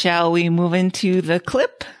 Shall we move into the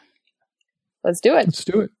clip? Let's do it. Let's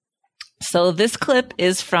do it. So this clip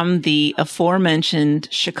is from the aforementioned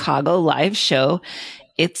Chicago live show.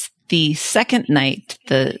 It's the second night,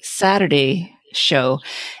 the Saturday show.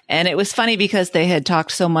 And it was funny because they had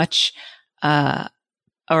talked so much,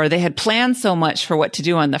 or they had planned so much for what to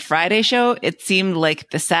do on the Friday show. It seemed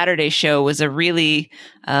like the Saturday show was a really,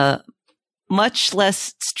 much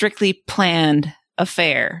less strictly planned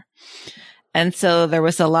affair. And so there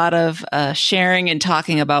was a lot of, sharing and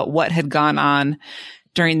talking about what had gone on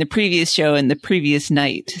during the previous show and the previous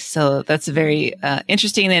night. So that's very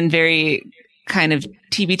interesting and very kind of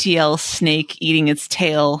TBTL snake eating its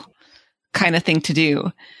tail kind of thing to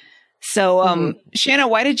do. So, Shanna,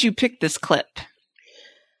 why did you pick this clip?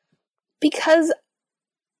 Because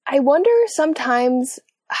I wonder sometimes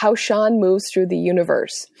how Sean moves through the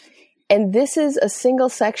universe. And this is a single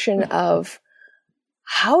section of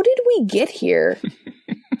how did we get here?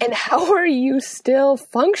 And how are you still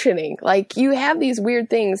functioning? Like, you have these weird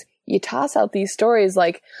things. You toss out these stories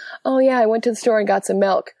like, oh yeah, I went to the store and got some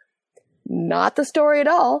milk. Not the story at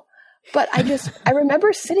all. But I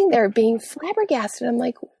remember sitting there being flabbergasted. I'm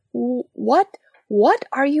like, what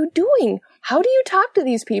are you doing? How do you talk to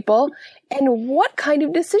these people? And what kind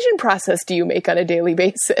of decision process do you make on a daily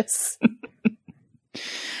basis?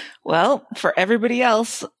 Well, for everybody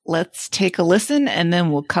else, let's take a listen and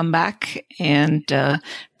then we'll come back and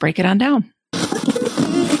break it on down.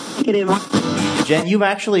 Jen, you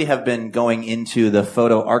actually have been going into the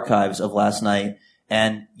photo archives of last night,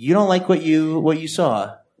 and you don't like what you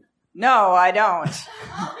saw. No, I don't.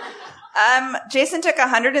 Jason took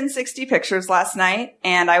 160 pictures last night,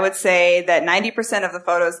 and I would say that 90% of the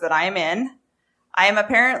photos that I am in, I am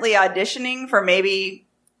apparently auditioning for maybe,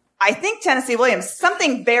 I think, Tennessee Williams,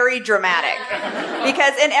 something very dramatic.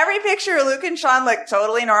 Because in every picture, Luke and Sean look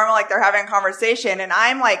totally normal, like they're having a conversation, and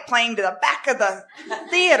I'm like playing to the back of the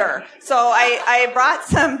theater. So I brought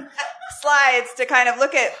some slides to kind of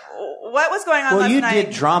look at what was going on last night. Well, you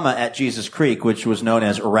did drama at Jesus Creek, which was known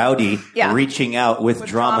as Rowdy, reaching out with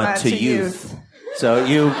drama to youth. So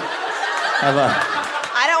you have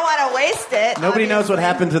I don't want to waste it. Nobody knows what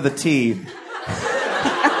happened to the tea.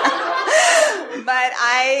 But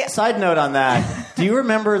Side note on that, do you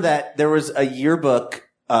remember that there was a yearbook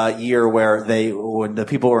year where when the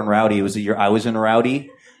people were in Rowdy, it was the year I was in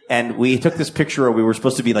Rowdy, and we took this picture where we were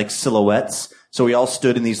supposed to be like silhouettes. So we all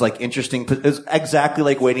stood in these like interesting, it was exactly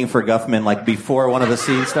like Waiting for Guffman, like before one of the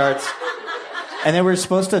scenes starts. And they were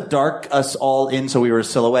supposed to dark us all in so we were a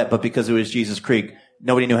silhouette, but because it was Jesus Creek,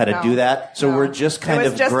 nobody knew how to do that. So we're just kind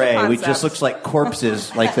of gray. We just looked like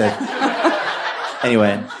corpses like that.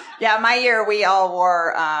 Anyway. Yeah, my year we all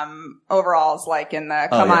wore overalls like in the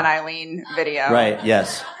Come On Eileen video. Right,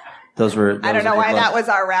 yes. Those were I don't know why that was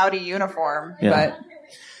our Rowdy uniform, but...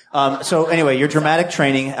 So anyway, your dramatic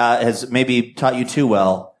training has maybe taught you too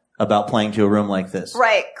well about playing to a room like this.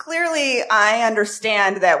 Right. Clearly, I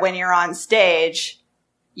understand that when you're on stage,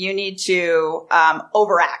 you need to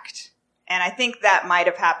overact. And I think that might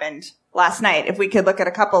have happened last night. If we could look at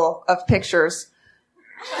a couple of pictures.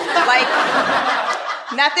 Like,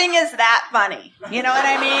 nothing is that funny. You know what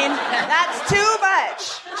I mean? That's too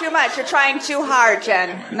much. Too much. You're trying too hard,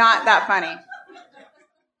 Jen. Not that funny.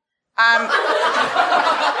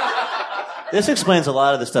 This explains a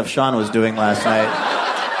lot of the stuff Sean was doing last night.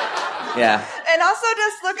 Yeah. And also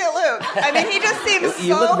just look at Luke. I mean, he just seems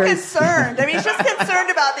so concerned. I mean, he's just concerned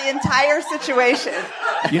about the entire situation.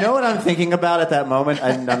 You know what I'm thinking about at that moment?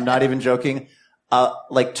 I'm not even joking.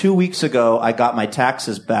 Like 2 weeks ago, I got my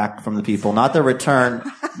taxes back from the people. Not the return,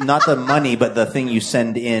 not the money, but the thing you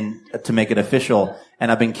send in to make it official.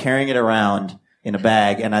 And I've been carrying it around in a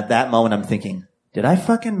bag. And at that moment, I'm thinking, did I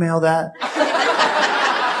fucking mail that?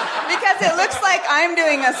 Because it looks like I'm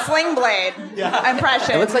doing a Sling Blade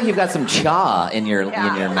impression. It looks like you've got some chaw in your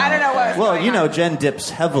mouth. I don't know what. Well, you know, Jen dips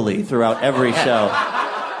heavily throughout every show.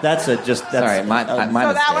 That's sorry, my so mistake.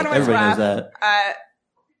 that one was Everybody rough. knows that.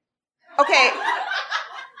 Okay.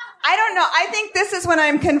 I don't know. I think this is when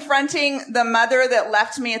I'm confronting the mother that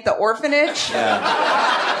left me at the orphanage.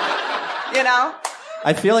 Yeah. You know?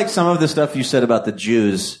 I feel like some of the stuff you said about the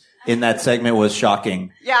Jews in that segment was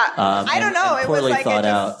shocking. Yeah. I don't know. It was like it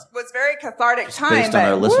just was very cathartic time. Based on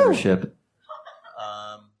our listenership.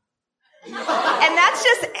 And that's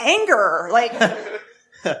just anger. Like, a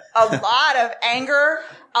lot of anger.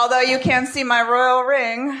 Although you can see my royal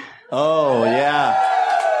ring. Oh, yeah.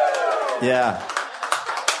 Yeah.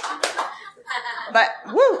 But,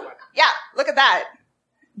 woo. Yeah, look at that.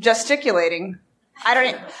 Gesticulating.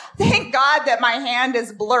 Thank God that my hand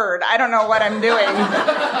is blurred. I don't know what I'm doing.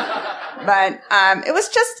 But it was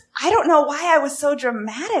just, I don't know why I was so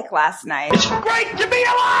dramatic last night. It's great to be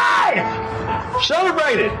alive!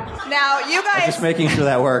 Celebrate it! Now, you guys... I'm just making sure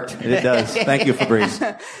that worked. It does. Thank you, Fabrice.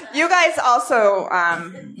 You guys also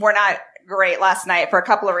were not great last night for a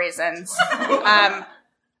couple of reasons.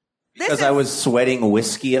 Because I was sweating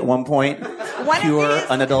whiskey at one point. Pure,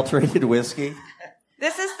 unadulterated whiskey.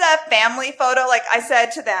 This is the family photo. Like I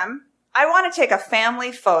said to them, I want to take a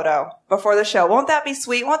family photo before the show. Won't that be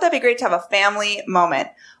sweet? Won't that be great to have a family moment?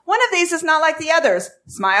 One of these is not like the others.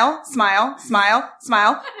 Smile, smile, smile,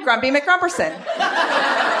 smile. Grumpy McGrumperson.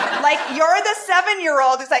 Like you're the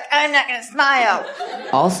 7-year-old who's like, I'm not going to smile.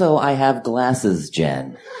 Also, I have glasses,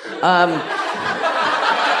 Jen.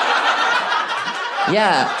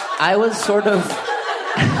 Yeah, I was sort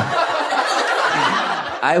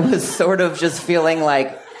of just feeling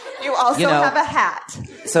like... You also have a hat.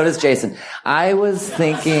 So does Jason. I was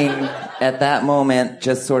thinking at that moment,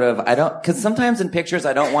 just sort of, because sometimes in pictures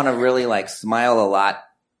I don't want to really like smile a lot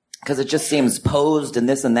because it just seems posed and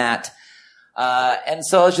this and that. And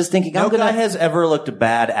so I was just thinking, no guy has ever looked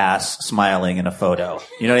badass smiling in a photo.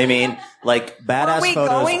 You know what I mean? Like badass photos are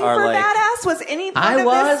like. Were we going for badass? Was any part of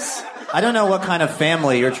this? I don't know what kind of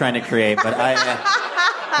family you're trying to create, but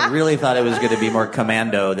I really thought it was going to be more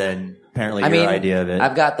commando than apparently your idea of it.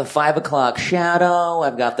 I've got the 5 o'clock shadow.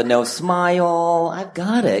 I've got the no smile. I've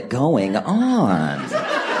got it going on.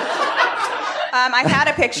 I had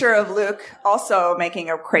a picture of Luke also making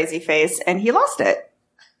a crazy face, and he lost it.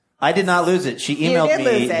 I did not lose it. She emailed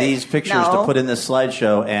me these pictures to put in this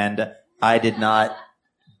slideshow, and I did not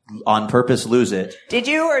on purpose lose it. Did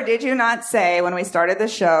you or did you not say when we started the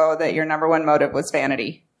show that your number one motive was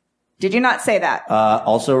vanity? Did you not say that?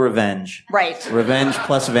 Also revenge. Right. Revenge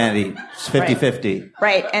plus vanity. It's 50-50.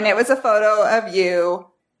 Right. And it was a photo of you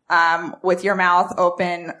with your mouth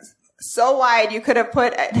open so wide you could have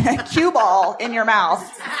put a cue ball in your mouth.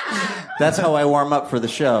 That's how I warm up for the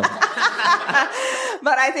show.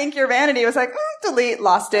 But I think your vanity was like, delete,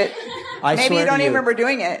 lost it. Maybe you don't even remember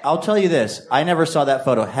doing it. I'll tell you this. I never saw that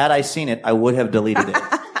photo. Had I seen it, I would have deleted it.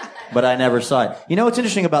 But I never saw it. You know what's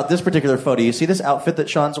interesting about this particular photo? You see this outfit that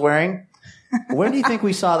Sean's wearing? When do you think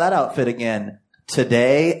we saw that outfit again?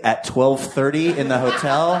 Today at 12:30 in the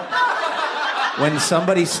hotel? When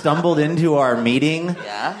somebody stumbled into our meeting?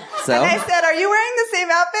 Yeah. So? And I said, are you wearing the same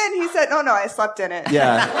outfit? And he said, no, I slept in it.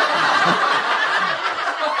 Yeah.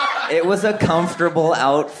 It was a comfortable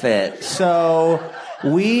outfit. So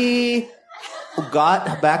we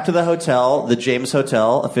got back to the hotel, the James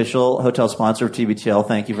Hotel, official hotel sponsor of TBTL.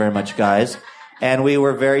 Thank you very much, guys. And we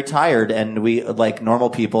were very tired, and we, like normal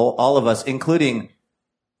people, all of us, including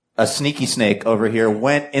a sneaky snake over here,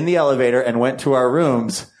 went in the elevator and went to our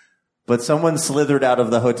rooms. But someone slithered out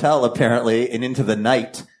of the hotel, apparently, and into the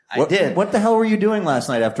night. I did. What the hell were you doing last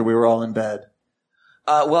night after we were all in bed?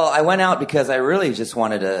 Well, I went out because I really just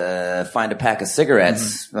wanted to find a pack of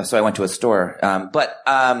cigarettes. Mm-hmm. So I went to a store.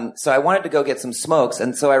 So I wanted to go get some smokes.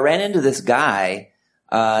 And so I ran into this guy,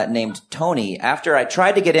 named Tony after I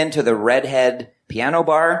tried to get into the Redhead Piano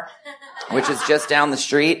Bar, which is just down the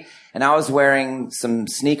street. And I was wearing some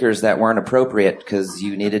sneakers that weren't appropriate because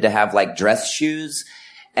you needed to have like dress shoes.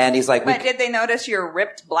 And he's like, but did they notice your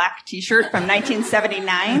ripped black T-shirt from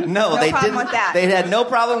 1979? No, they problem didn't. With that. They had no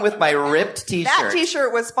problem with my ripped T-shirt. That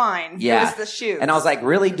T-shirt was fine. Yeah. It was the shoes. And I was like,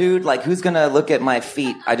 really, dude? Like, who's gonna look at my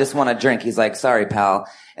feet? I just want a drink. He's like, sorry, pal.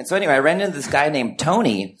 And so anyway, I ran into this guy named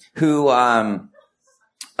Tony who, well,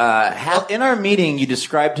 in our meeting, you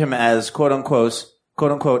described him as quote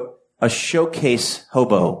unquote, a showcase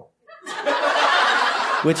hobo.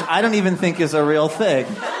 Which I don't even think is a real thing.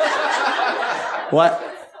 What?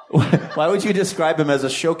 Why would you describe him as a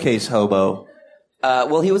showcase hobo?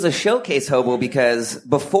 Well, he was a showcase hobo because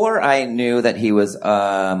before I knew that he was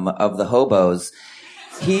of the hobos,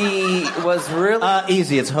 he was really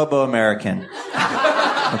easy. It's hobo American.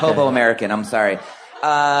 Okay. Hobo American. I'm sorry.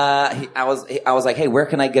 I was like, hey, where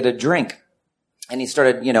can I get a drink? And he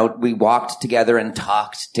started. We walked together and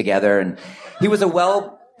talked together, and he was a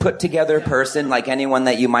well put together person, like anyone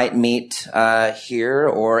that you might meet here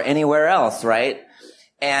or anywhere else, right?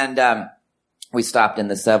 And we stopped in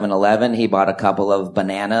the 7-Eleven. He bought a couple of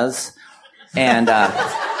bananas and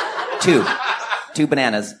two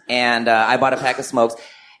bananas. And I bought a pack of smokes.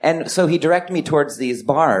 And so he directed me towards these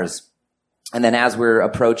bars. And then as we're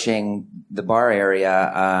approaching the bar area,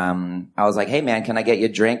 I was like, hey, man, can I get you a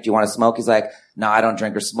drink? Do you want to smoke? He's like, no, I don't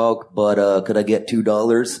drink or smoke, but could I get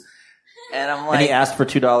 $2? And I'm like, and he asked for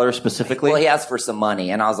 $2 specifically? Well, he asked for some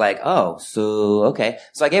money. And I was like, oh, so, okay.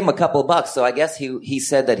 So I gave him a couple of bucks. So I guess he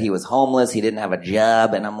said that he was homeless. He didn't have a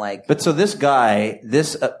job. And I'm like, but so this guy,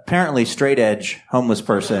 this apparently straight edge homeless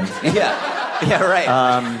person. Yeah,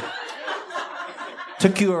 right.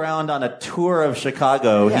 Took you around on a tour of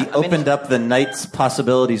Chicago. Yeah, he opened up the night's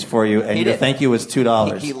possibilities for you, and your thank you was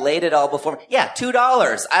 $2. He laid it all before me. Yeah,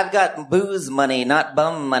 $2. I've got booze money, not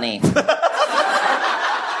bum money.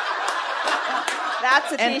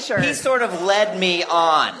 That's a T-shirt. And he sort of led me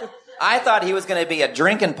on. I thought he was going to be a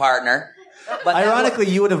drinking partner. But ironically,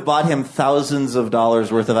 you would have bought him thousands of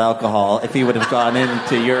dollars worth of alcohol if he would have gone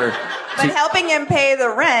into your... But helping him pay the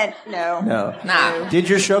rent, no. Nah. Did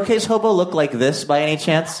your showcase hobo look like this by any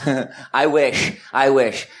chance? I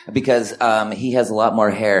wish. Because he has a lot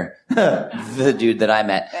more hair, the dude that I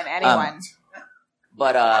met. Than anyone.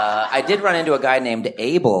 But I did run into a guy named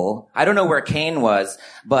Abel. I don't know where Kane was,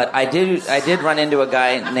 but I did run into a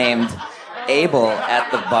guy named Abel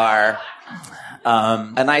at the bar.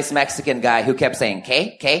 A nice Mexican guy who kept saying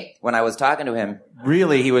K when I was talking to him.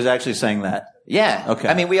 Really? He was actually saying that? Yeah. Okay.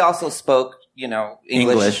 I mean, we also spoke,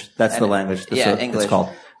 English. That's the language. That's English. It's called.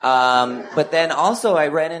 But then also I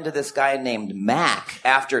ran into this guy named Mac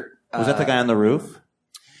after. Was that the guy on the roof?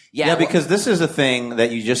 Yeah, because this is a thing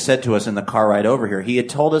that you just said to us in the car ride over here. He had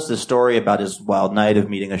told us the story about his wild night of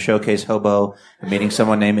meeting a showcase hobo and meeting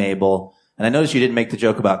someone named Abel. And I noticed you didn't make the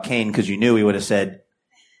joke about Kane because you knew he would have said,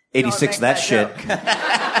 86 that shit.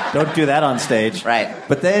 Don't do that on stage. Right.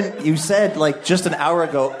 But then you said, like, just an hour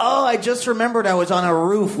ago, I just remembered I was on a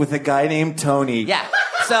roof with a guy named Tony. Yeah.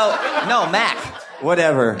 So, no, Mac.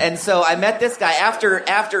 Whatever. And so I met this guy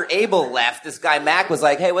after Abel left. This guy Mac was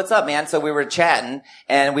like, "Hey, what's up, man?" So we were chatting,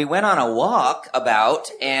 and we went on a walk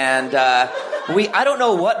and I don't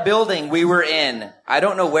know what building we were in. I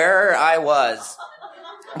don't know where I was.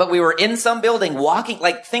 But we were in some building walking,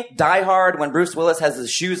 like think Die Hard when Bruce Willis has his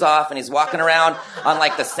shoes off and he's walking around on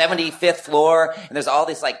like the 75th floor and there's all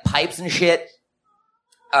these like pipes and shit.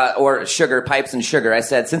 Or sugar, pipes and sugar. I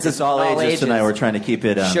said, since it's all ages tonight, we're trying to keep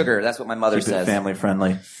it sugar. That's what my mother says. Family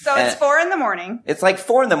friendly. So it's 4 a.m. It's like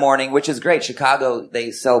 4 a.m, which is great. Chicago,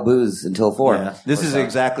 they sell booze until 4. Yeah. This is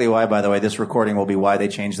exactly why, by the way, this recording will be why they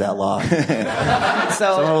changed that law.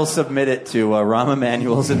 So someone will submit it to Rahm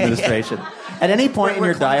Emanuel's administration. At any point in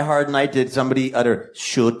your Die Hard night, did somebody utter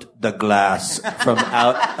 "shoot the glass" from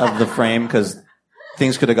out of the frame? Because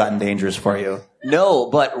things could have gotten dangerous for you. No,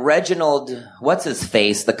 but Reginald, what's his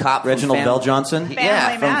face? The cop. Reginald Bell Johnson? From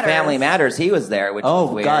Family Matters. He was there, which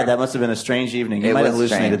was weird. God, that must have been a strange evening. You might have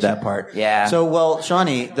hallucinated that part. Yeah. So, well,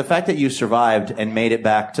 Shawnee, the fact that you survived and made it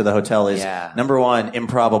back to the hotel is, number one,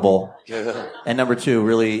 improbable. And number two,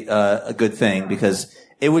 really a good thing, because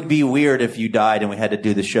it would be weird if you died and we had to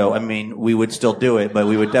do the show. I mean, we would still do it, but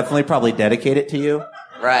we would definitely probably dedicate it to you.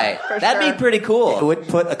 Right. That'd be pretty cool. It would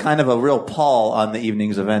put a kind of a real pall on the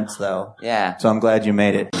evening's events, though. Yeah. So I'm glad you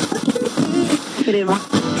made it.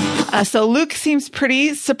 So Luke seems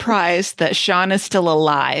pretty surprised that Sean is still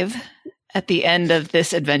alive at the end of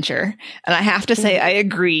this adventure. And I have to say, I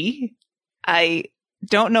agree. I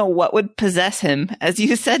don't know what would possess him, as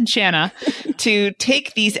you said, Shanna, to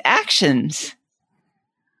take these actions.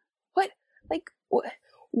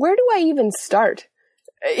 Where do I even start?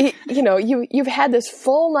 You know, you've had this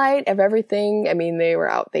full night of everything. I mean, they were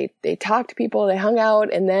out, they talked to people, they hung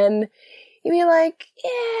out, and then you'd be like,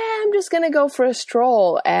 yeah, I'm just going to go for a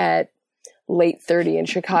stroll at late 30 in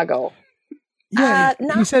Chicago. Yeah,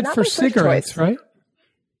 he said for cigarettes, right?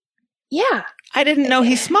 Yeah. I didn't know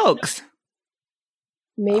he smokes.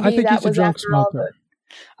 Maybe I think that he's a was drunk after all smoker.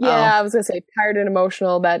 I was going to say tired and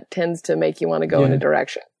emotional. That tends to make you want to go in a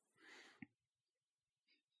direction.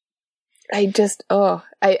 I just,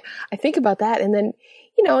 I think about that, and then,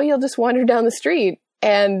 you know, you'll just wander down the street,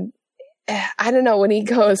 and I don't know, when he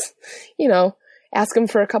goes, you know, ask him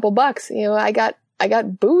for a couple bucks, you know, I got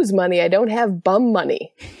booze money, I don't have bum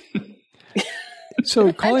money.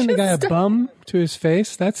 So calling the guy a bum to his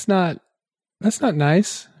face, that's not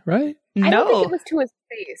nice, right? I don't think it was to his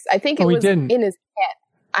face. I think it was in his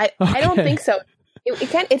head. I don't think so.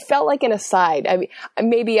 It felt like an aside. I mean,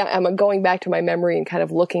 maybe I'm going back to my memory and kind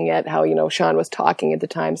of looking at how, you know, Sean was talking at the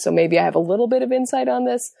time. So maybe I have a little bit of insight on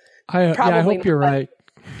this. I hope you're right.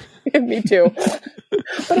 Me too.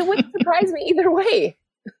 But it wouldn't surprise me either way.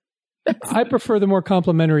 I prefer the more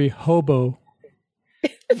complimentary hobo.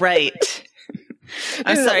 Right.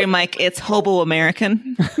 I'm sorry, Mike. It's hobo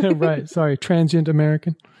American. Right. Sorry. Transient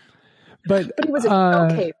American. But it was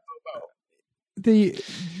okay.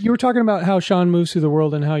 You were talking about how Sean moves through the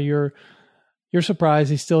world and how you're surprised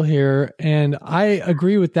he's still here. And I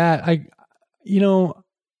agree with that. You know,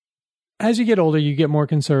 as you get older, you get more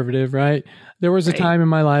conservative, right? There was a time in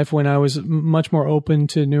my life when I was much more open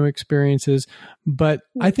to new experiences, but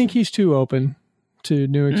I think he's too open to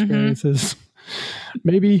new experiences.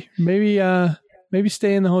 Mm-hmm. Maybe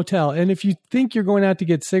stay in the hotel. And if you think you're going out to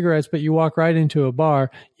get cigarettes, but you walk right into a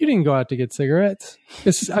bar, you didn't go out to get cigarettes.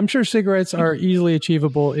 I'm sure cigarettes are easily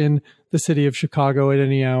achievable in the city of Chicago at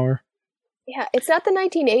any hour. Yeah, it's not the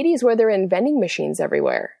 1980s where they're in vending machines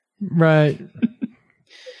everywhere. Right.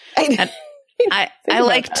 I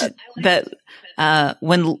liked that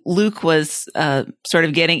when Luke was sort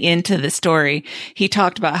of getting into the story, he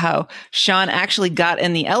talked about how Sean actually got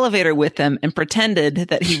in the elevator with them and pretended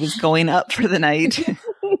that he was going up for the night.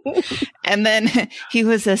 And then he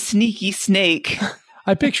was a sneaky snake.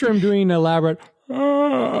 I picture him doing an elaborate,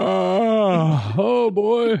 oh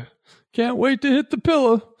boy, can't wait to hit the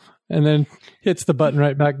pillow. And then hits the button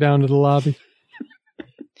right back down to the lobby.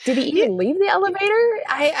 Did he even leave the elevator?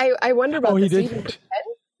 I wonder about this. He didn't.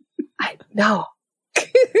 No.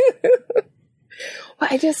 Well,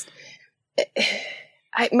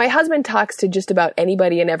 my husband talks to just about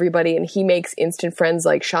anybody and everybody, and he makes instant friends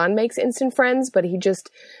like Sean makes instant friends, but he just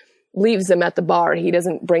leaves them at the bar. He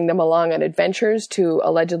doesn't bring them along on adventures to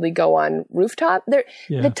allegedly go on rooftop. The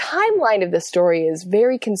timeline of the story is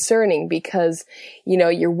very concerning because, you know,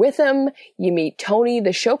 you're with him, you meet Tony,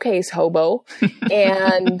 the showcase hobo,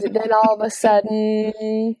 and then all of a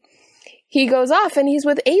sudden he goes off and he's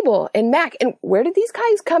with Abel and Mac. And where did these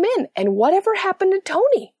guys come in? And whatever happened to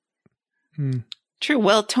Tony? True.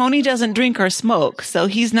 Well, Tony doesn't drink or smoke, so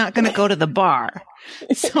he's not going to go to the bar.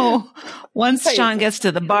 So once Sean gets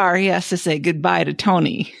to the bar, he has to say goodbye to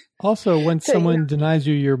Tony. Also, when someone denies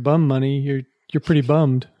you your bum money, you're pretty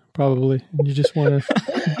bummed, probably. And you just want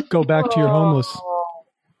to go back to your homeless.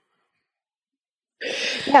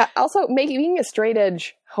 Yeah. Also, being a straight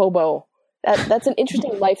edge hobo, that's an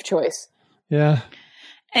interesting life choice. Yeah.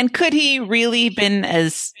 And could he really been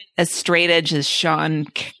as straight edge as Sean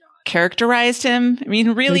characterized him? I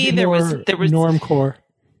mean, really, there was normcore.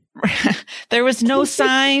 There was no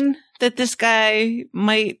sign that this guy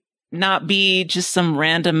might not be just some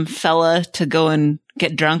random fella to go and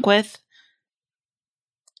get drunk with.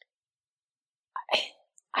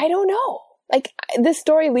 I don't know. Like, this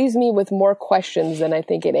story leaves me with more questions than I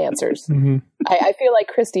think it answers. Mm-hmm. I feel like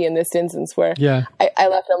Christy in this instance, where I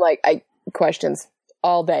left him like questions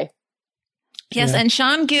all day. Yes, and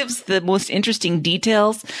Sean gives the most interesting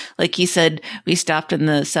details. Like he said, we stopped in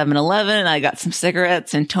the 7-Eleven, I got some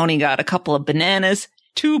cigarettes, and Tony got a couple of bananas.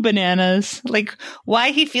 2 bananas. Like,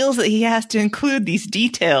 why he feels that he has to include these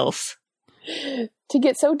details. To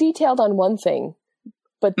get so detailed on one thing,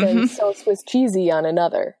 but then so Swiss cheesy on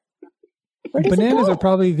another. Bananas are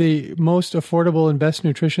probably the most affordable and best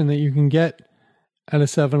nutrition that you can get at a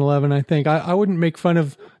 7-Eleven, I think. I wouldn't make fun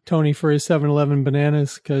of Tony for his 7-Eleven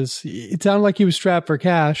bananas, because it sounded like he was strapped for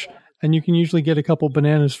cash, and you can usually get a couple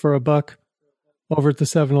bananas for $1 over at the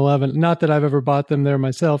 7-Eleven. Not that I've ever bought them there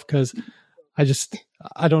myself, because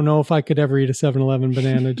I don't know if I could ever eat a 7-Eleven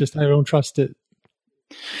banana. I don't trust it.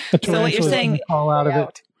 So what you're saying, fall out of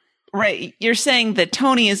it. Right. You're saying that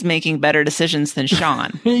Tony is making better decisions than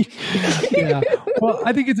Sean. Yeah. Well,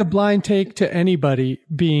 I think it's a blind take to anybody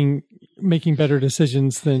making better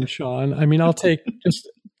decisions than Sean. I mean, I'll take just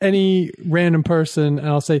any random person and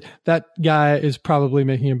I'll say that guy is probably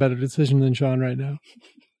making a better decision than Sean right now.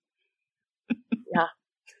 Yeah.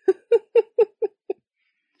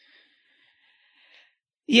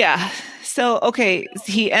 Yeah. So, okay.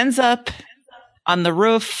 He ends up on the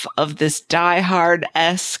roof of this Die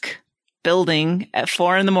Hard-esque building at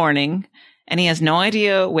 4 a.m, and he has no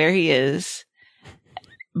idea where he is,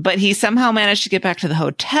 but he somehow managed to get back to the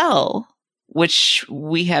hotel, which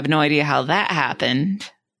we have no idea how that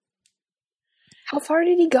happened. How far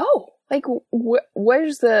did he go? Like,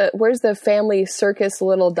 where's the family circus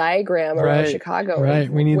little diagram around Chicago? Right.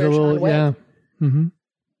 We need the little, yeah. Mm-hmm.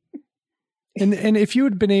 And if you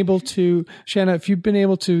had been able to, Shanna, if you'd been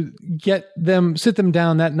able to sit them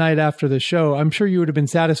down that night after the show, I'm sure you would have been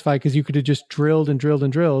satisfied, because you could have just drilled and drilled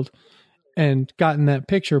and drilled and gotten that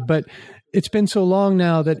picture. But it's been so long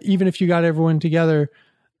now that even if you got everyone together,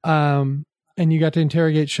 and you got to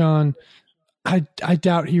interrogate Sean, I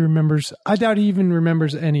doubt he remembers. I doubt he even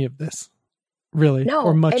remembers any of this, really,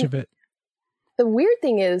 or much of it. The weird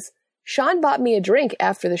thing is, Sean bought me a drink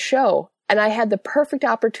after the show, and I had the perfect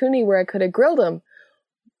opportunity where I could have grilled him.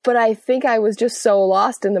 But I think I was just so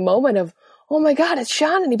lost in the moment of, oh my God, it's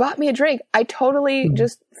Sean and he bought me a drink. I totally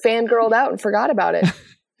just fangirled out and forgot about it.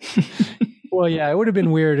 Well, yeah, it would have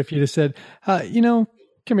been weird if you'd have said, come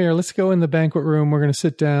here, let's go in the banquet room. We're going to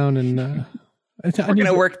sit down and we're going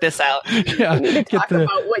to work this out. Yeah, we need to talk about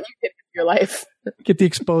what you did with your life. Get the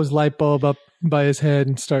exposed light bulb up by his head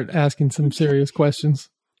and start asking some serious questions.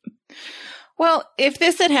 Well, if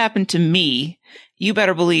this had happened to me, you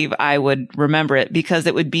better believe I would remember it, because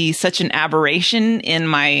it would be such an aberration in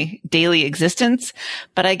my daily existence.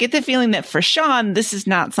 But I get the feeling that for Sean, this is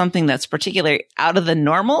not something that's particularly out of the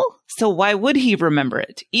normal. So why would he remember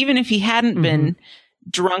it? Even if he hadn't been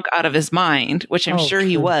drunk out of his mind, which I'm sure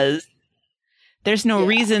he was, there's no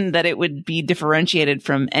reason that it would be differentiated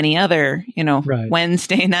from any other,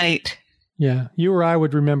 Wednesday night. Yeah. You or I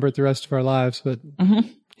would remember it the rest of our lives, but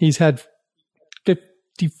he's had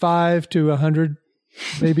 55 to 100,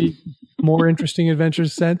 maybe more interesting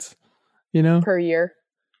adventures since, per year.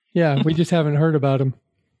 Yeah. We just haven't heard about him.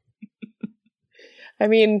 I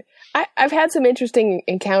mean, I've had some interesting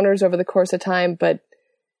encounters over the course of time, but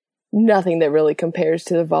nothing that really compares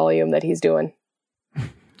to the volume that he's doing.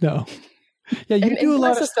 No. Yeah. You do a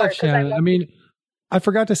lot of stuff, Shannon. I mean, I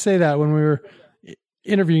forgot to say that when we were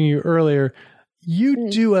interviewing you earlier. You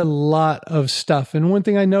do a lot of stuff. And one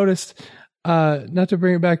thing I noticed, not to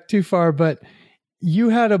bring it back too far, but you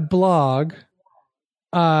had a blog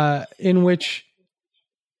in which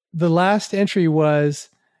the last entry was,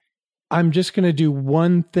 I'm just going to do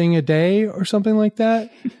one thing a day or something like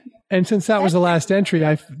that. And since that was the last entry,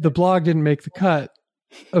 the blog didn't make the cut,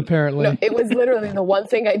 apparently. No, it was literally the one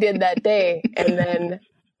thing I did that day. And then,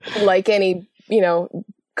 like any,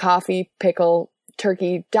 coffee, pickle,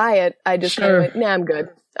 turkey diet, I just kind of went, nah,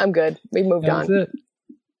 I'm good. We moved on. That's it.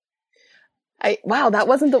 Wow, that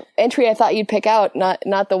wasn't the entry I thought you'd pick out.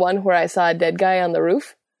 Not the one where I saw a dead guy on the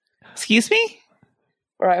roof. Excuse me?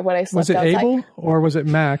 Or when I slept outside. Was it outside. Abel or was it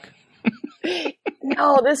Mac?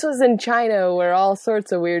 No, this was in China where all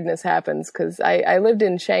sorts of weirdness happens, because I lived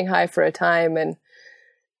in Shanghai for a time, and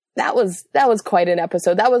that was quite an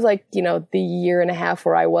episode. That was like, the year and a half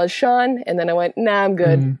where I was Sean, and then I went, nah, I'm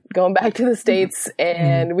good. Going back to the States,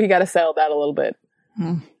 and we got to settle that a little bit.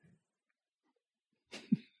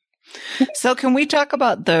 So can we talk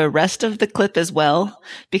about the rest of the clip as well?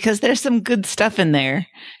 Because there's some good stuff in there.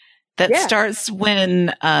 That starts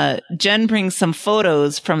when Jen brings some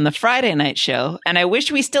photos from the Friday night show. And I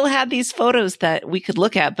wish we still had these photos that we could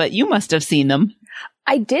look at, but you must have seen them.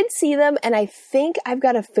 I did see them, and I think I've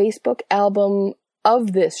got a Facebook album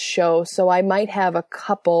of this show, so I might have a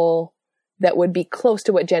couple that would be close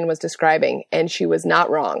to what Jen was describing, and she was not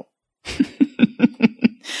wrong.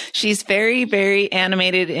 She's very, very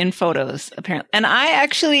animated in photos, apparently. And I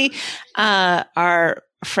actually, our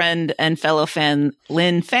friend and fellow fan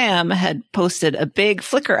Lynn Pham had posted a big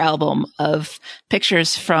Flickr album of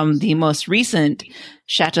pictures from the most recent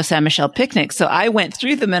Chateau Saint Michel picnic. So I went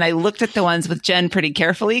through them and I looked at the ones with Jen pretty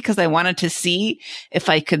carefully because I wanted to see if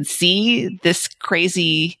I could see this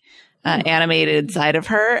crazy animated side of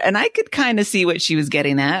her. And I could kind of see what she was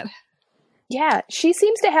getting at. Yeah, she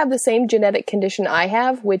seems to have the same genetic condition I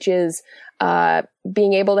have, which is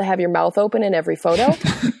being able to have your mouth open in every photo.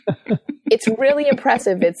 It's really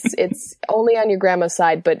impressive. It's only on your grandma's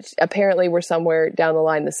side, but apparently we're somewhere down the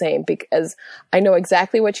line the same, because I know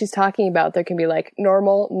exactly what she's talking about. There can be like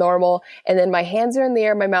normal, and then my hands are in the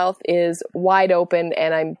air, my mouth is wide open,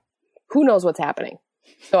 and who knows what's happening.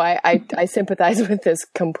 So I sympathize with this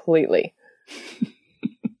completely.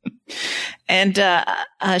 And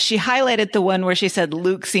she highlighted the one where she said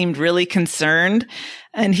Luke seemed really concerned.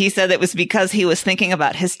 And he said it was because he was thinking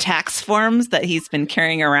about his tax forms that he's been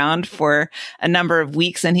carrying around for a number of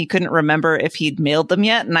weeks, and he couldn't remember if he'd mailed them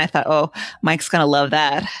yet. And I thought, oh, Mike's going to love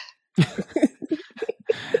that.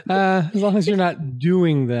 As long as you're not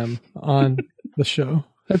doing them on the show,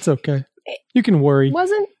 that's okay. You can worry.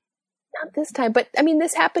 Not this time, but I mean,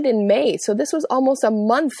 this happened in May, so this was almost a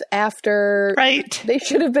month after they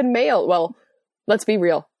should have been mailed. Well, let's be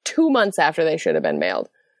real, 2 months after they should have been mailed.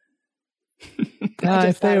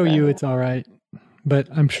 If they owe you, it's all right, but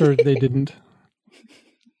I'm sure they didn't.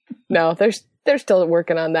 No, they're still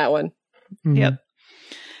working on that one. Mm-hmm. Yep.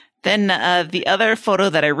 Then the other photo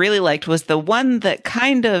that I really liked was the one that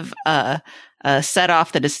kind of set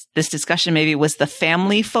off this discussion. Maybe was the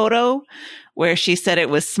family photo, where she said it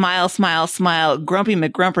was smile, smile, smile, Grumpy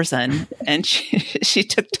McGrumperson. And she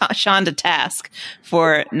took Sean to task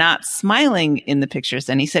for not smiling in the pictures.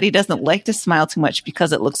 And he said he doesn't like to smile too much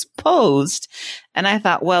because it looks posed. And I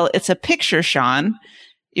thought, well, it's a picture, Sean.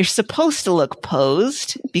 You're supposed to look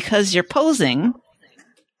posed because you're posing.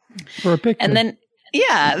 For a picture. And then,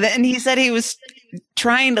 then he said he was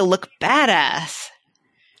trying to look badass.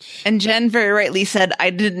 And Jen very rightly said, I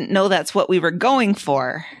didn't know that's what we were going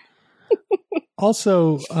for.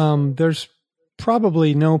 Also, there's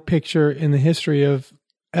probably no picture in the history of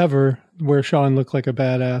ever where Sean looked like a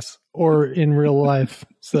badass, or in real life.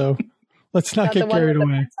 So let's not get carried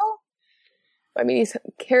away. I mean, he's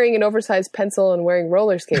carrying an oversized pencil and wearing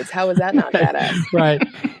roller skates. How is that not badass? Right.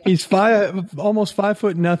 He's almost 5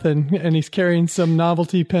 foot nothing, and he's carrying some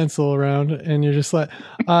novelty pencil around, and you're just like,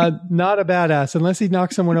 not a badass. Unless he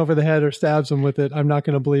knocks someone over the head or stabs them with it, I'm not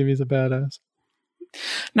going to believe he's a badass.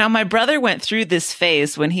 Now, my brother went through this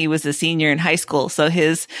phase when he was a senior in high school. So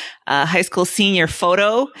his high school senior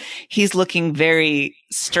photo, he's looking very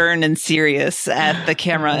stern and serious at the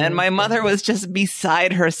camera. And my mother was just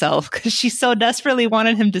beside herself because she so desperately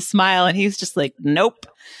wanted him to smile. And he was just like, nope,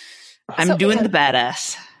 I'm doing the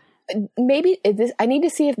badass. Maybe I need to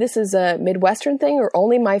see if this is a Midwestern thing or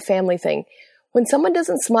only my family thing. When someone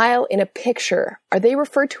doesn't smile in a picture, are they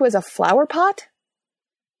referred to as a flower pot?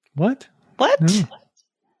 What? No.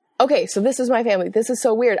 Okay, so this is my family. This is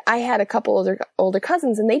so weird. I had a couple older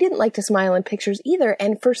cousins, and they didn't like to smile in pictures either.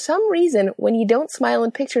 And for some reason, when you don't smile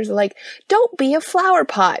in pictures, they're like, don't be a flower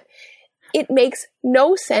pot. It makes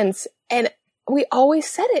no sense. And we always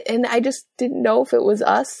said it. And I just didn't know if it was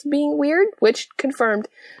us being weird, which confirmed,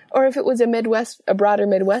 or if it was a broader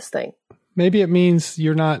Midwest thing. Maybe it means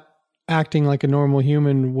you're not acting like a normal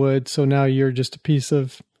human would. So now you're just a piece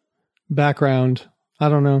of background. I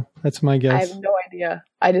don't know. That's my guess. I have no idea.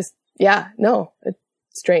 It's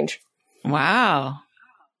strange. Wow.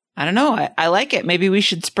 I don't know. I like it. Maybe we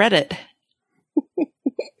should spread it.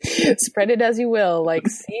 Spread it as you will, like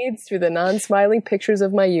seeds through the non-smiling pictures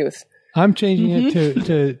of my youth. I'm changing it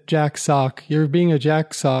to Jack Sock. You're being a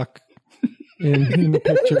Jack Sock. in the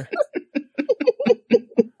picture.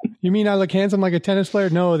 You mean I look handsome like a tennis player?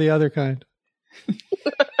 No, the other kind.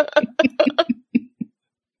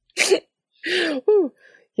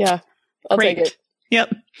 Yeah, I'll take it.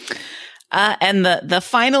 Yep. And the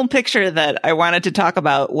final picture that I wanted to talk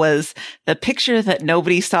about was the picture that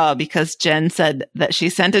nobody saw because Jen said that she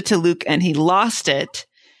sent it to Luke and he lost it.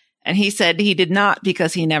 And he said he did not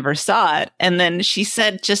because he never saw it. And then she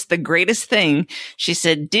said just the greatest thing. She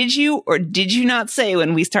said, did you or did you not say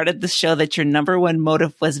when we started the show that your number one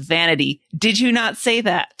motive was vanity? Did you not say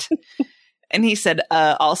that? And he said,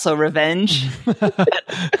 also revenge.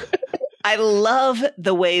 I love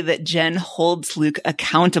the way that Jen holds Luke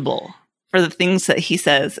accountable for the things that he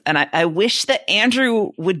says. And I wish that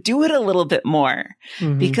Andrew would do it a little bit more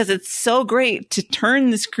because it's so great to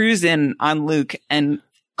turn this cruise in on Luke and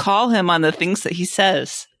call him on the things that he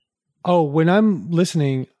says. Oh, when I'm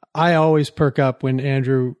listening, I always perk up when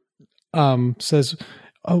Andrew says,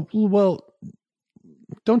 oh, well,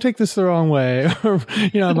 don't take this the wrong way.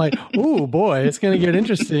 I'm like, ooh, boy, it's going to get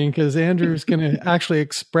interesting because Andrew's going to actually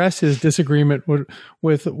express his disagreement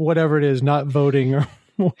with whatever it is, not voting or.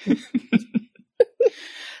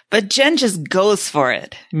 But Jen just goes for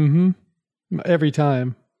it. Every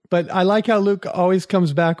time. But I like how Luke always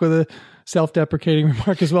comes back with a self-deprecating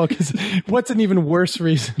remark as well, because what's an even worse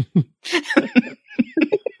reason?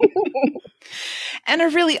 And a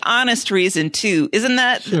really honest reason too. Isn't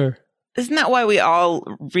that why we all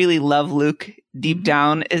really love Luke deep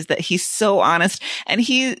down, is that he's so honest and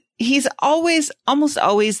he's almost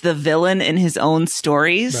always the villain in his own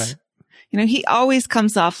stories. Right. He always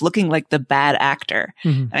comes off looking like the bad actor.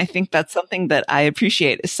 And I think that's something that I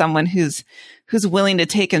appreciate is someone who's willing to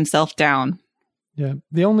take himself down. Yeah.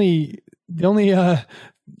 The only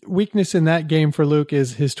weakness in that game for Luke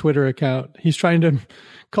is his Twitter account. He's trying to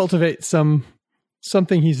cultivate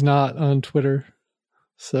something he's not on Twitter.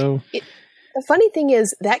 So the funny thing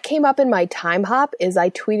is that came up in my time hop is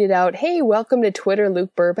I tweeted out, "Hey, welcome to Twitter,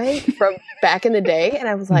 Luke Burbank," from back in the day. And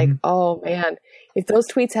I was like, oh man, if those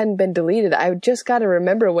tweets hadn't been deleted, I just got to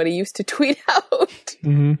remember what he used to tweet out.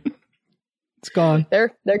 It's gone.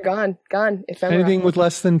 They're gone. If ever anything with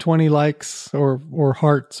less than 20 likes or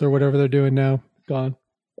hearts or whatever they're doing now, gone.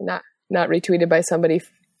 Not retweeted by somebody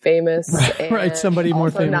famous. Right. Somebody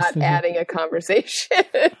more famous. Not than adding a conversation.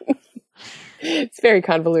 It's very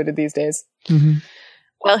convoluted these days.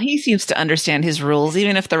 Well, he seems to understand his rules,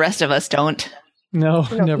 even if the rest of us don't. No,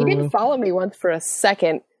 never He didn't follow me once for a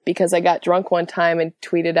second because I got drunk one time and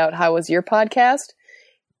tweeted out, "How was your podcast?"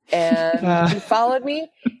 And he followed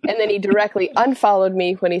me, and then he directly unfollowed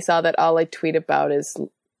me when he saw that all I tweet about is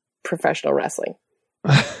professional wrestling.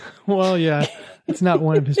 Well, yeah, it's not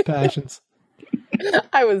one of his passions.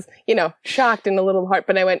 I was, shocked and a little hard,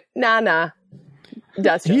 but I went, nah.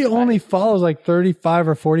 He only follows like 35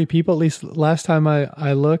 or 40 people, at least last time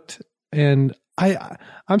I looked. And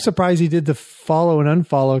I'm surprised he did the follow and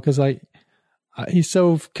unfollow because he's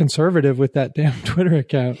so conservative with that damn Twitter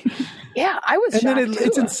account. Yeah, I was shocked. And then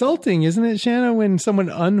it's insulting, isn't it, Shanna, when someone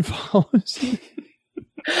unfollows you?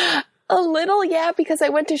 A little, yeah, because I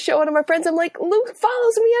went to show one of my friends. I'm like, Luke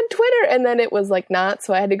follows me on Twitter. And then it was like not.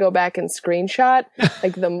 So I had to go back and screenshot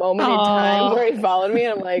like the moment in time where he followed me.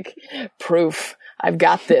 And I'm like, proof. I've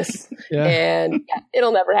got this. Yeah. And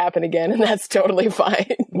it'll never happen again. And that's totally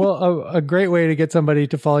fine. Well, a great way to get somebody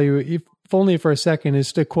to follow you, if only for a second,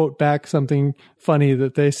 is to quote back something funny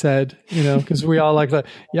that they said, because we all like that.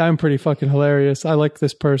 Yeah, I'm pretty fucking hilarious. I like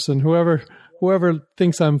this person. Whoever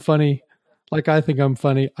thinks I'm funny, like I think I'm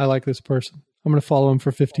funny, I like this person. I'm going to follow him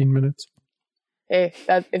for 15 minutes. Hey,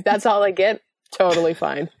 if that's all I get, totally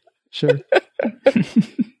fine. Sure.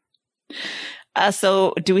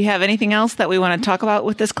 So do we have anything else that we want to talk about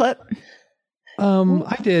with this clip?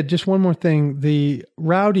 I did. Just one more thing. The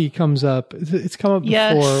Rowdy comes up. It's come up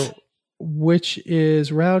before, which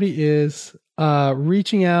is Rowdy is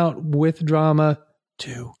reaching out with drama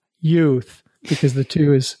to youth, because the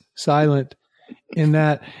two is silent in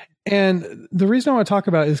that. And the reason I want to talk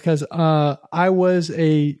about it is because I was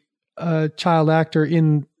a child actor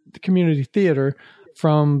in the community theater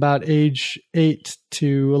from about age 8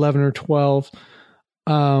 to 11 or 12.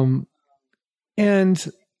 And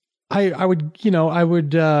I would,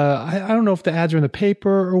 I don't know if the ads are in the paper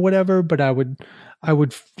or whatever, but I would,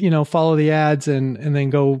 follow the ads and then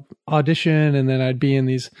go audition, and then I'd be in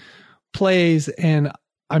these plays. And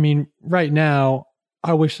I mean, right now,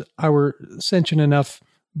 I wish I were sentient enough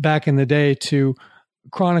back in the day to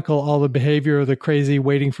chronicle all the behavior of the crazy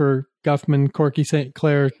waiting for Guffman, Corky St.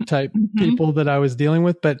 Clair type people that I was dealing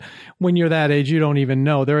with. But when you're that age, you don't even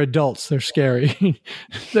know. They're adults. They're scary.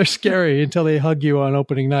 They're scary until they hug you on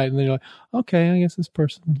opening night. And then you're like, okay, I guess this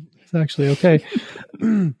person is actually okay.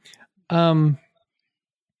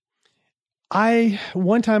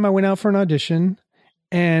 One time I went out for an audition,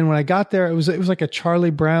 and when I got there, it was like a Charlie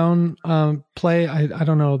Brown play. I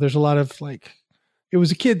don't know. There's a lot of like, it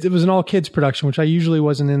was an all kids production, which I usually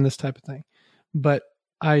wasn't in this type of thing. But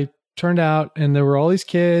I turned out, and there were all these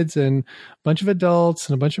kids and a bunch of adults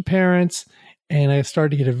and a bunch of parents, and I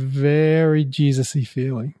started to get a very Jesus-y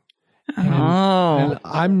feeling. And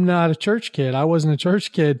I'm not a church kid. I wasn't a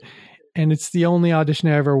church kid. And it's the only audition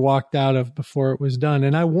I ever walked out of before it was done.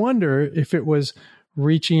 And I wonder if it was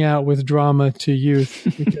reaching out with drama to youth,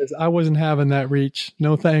 because I wasn't having that reach.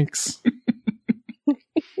 No thanks.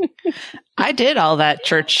 I did all that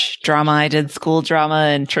church drama. I did school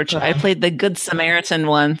drama and church. I played the Good Samaritan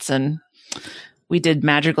once, and we did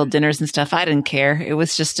magical dinners and stuff. I didn't care. It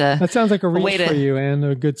was just that sounds like a reach for you, Anne,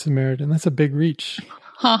 a Good Samaritan. That's a big reach.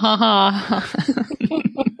 Ha ha ha.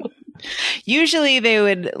 Usually they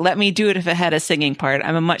would let me do it if it had a singing part.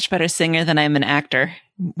 I'm a much better singer than I'm an actor.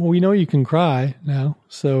 Well, we know you can cry now,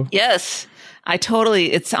 so. Yes,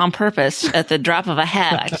 it's on purpose. At the drop of a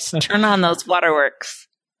hat, I just turn on those waterworks.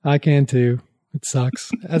 I can too. It sucks.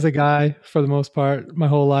 As a guy, for the most part, my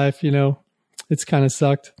whole life, it's kind of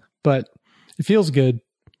sucked, but it feels good.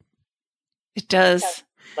 It does.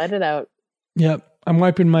 Let it out. Yep. I'm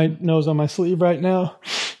wiping my nose on my sleeve right now.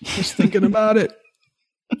 Just thinking about it.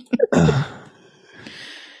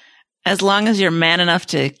 As long as you're man enough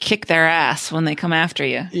to kick their ass when they come after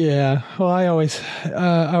you. Yeah. Well, I always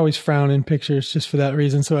frown in pictures just for that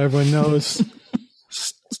reason, so everyone knows.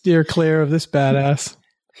 Steer clear of this badass.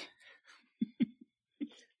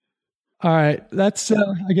 All right, that's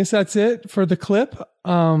I guess that's it for the clip.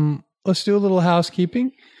 Let's do a little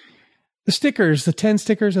housekeeping. The stickers, the 10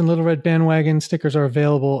 stickers and Little Red Bandwagon stickers are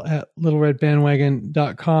available at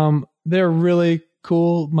littleredbandwagon.com. They're really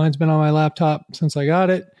cool. Mine's been on my laptop since I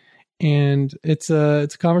got it, and it's a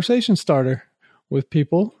conversation starter with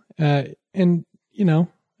people. And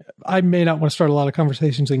I may not want to start a lot of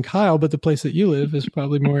conversations in Kyle, but the place that you live is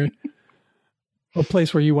probably more a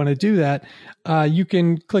place where you want to do that. You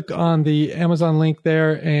can click on the Amazon link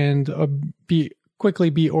there and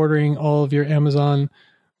quickly be ordering all of your Amazon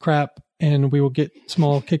crap, and we will get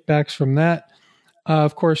small kickbacks from that.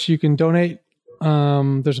 Of course, you can donate.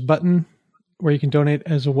 There's a button where you can donate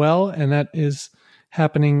as well, and that is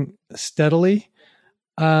happening steadily.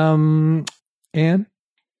 Anne?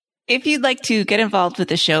 If you'd like to get involved with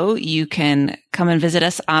the show, you can come and visit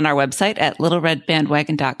us on our website at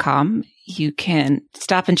littleredbandwagon.com. You can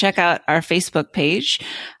stop and check out our Facebook page,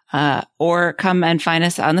 or come and find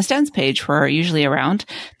us on the Stens page, where we're usually around.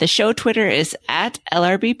 The show Twitter is at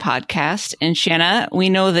LRB Podcast. And Shanna, we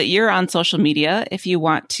know that you're on social media. If you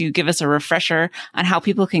want to give us a refresher on how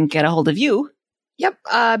people can get a hold of you. Yep.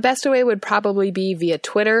 Best way would probably be via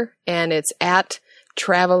Twitter, and it's at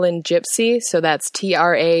Travelin' Gypsy. So that's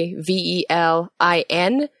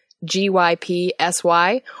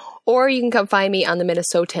TravelinGypsy. Or you can come find me on the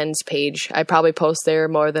Minnesotans page. I probably post there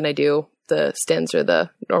more than I do the Stens or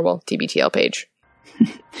the normal TBTL page.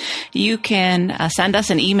 You can send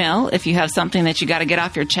us an email if you have something that you got to get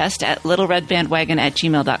off your chest at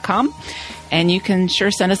littleredbandwagon@gmail.com. And you can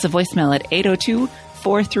sure send us a voicemail at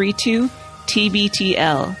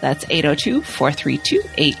 802-432-TBTL. That's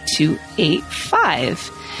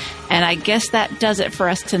 802-432-8285. And I guess that does it for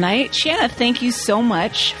us tonight. Shanna, thank you so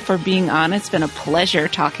much for being on. It's been a pleasure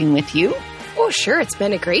talking with you. Oh, sure. It's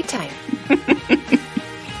been a great time.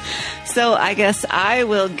 So I guess I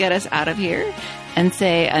will get us out of here and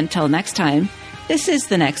say until next time, this is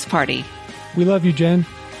The Next Party. We love you, Jen.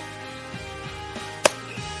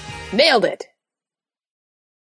 Nailed it.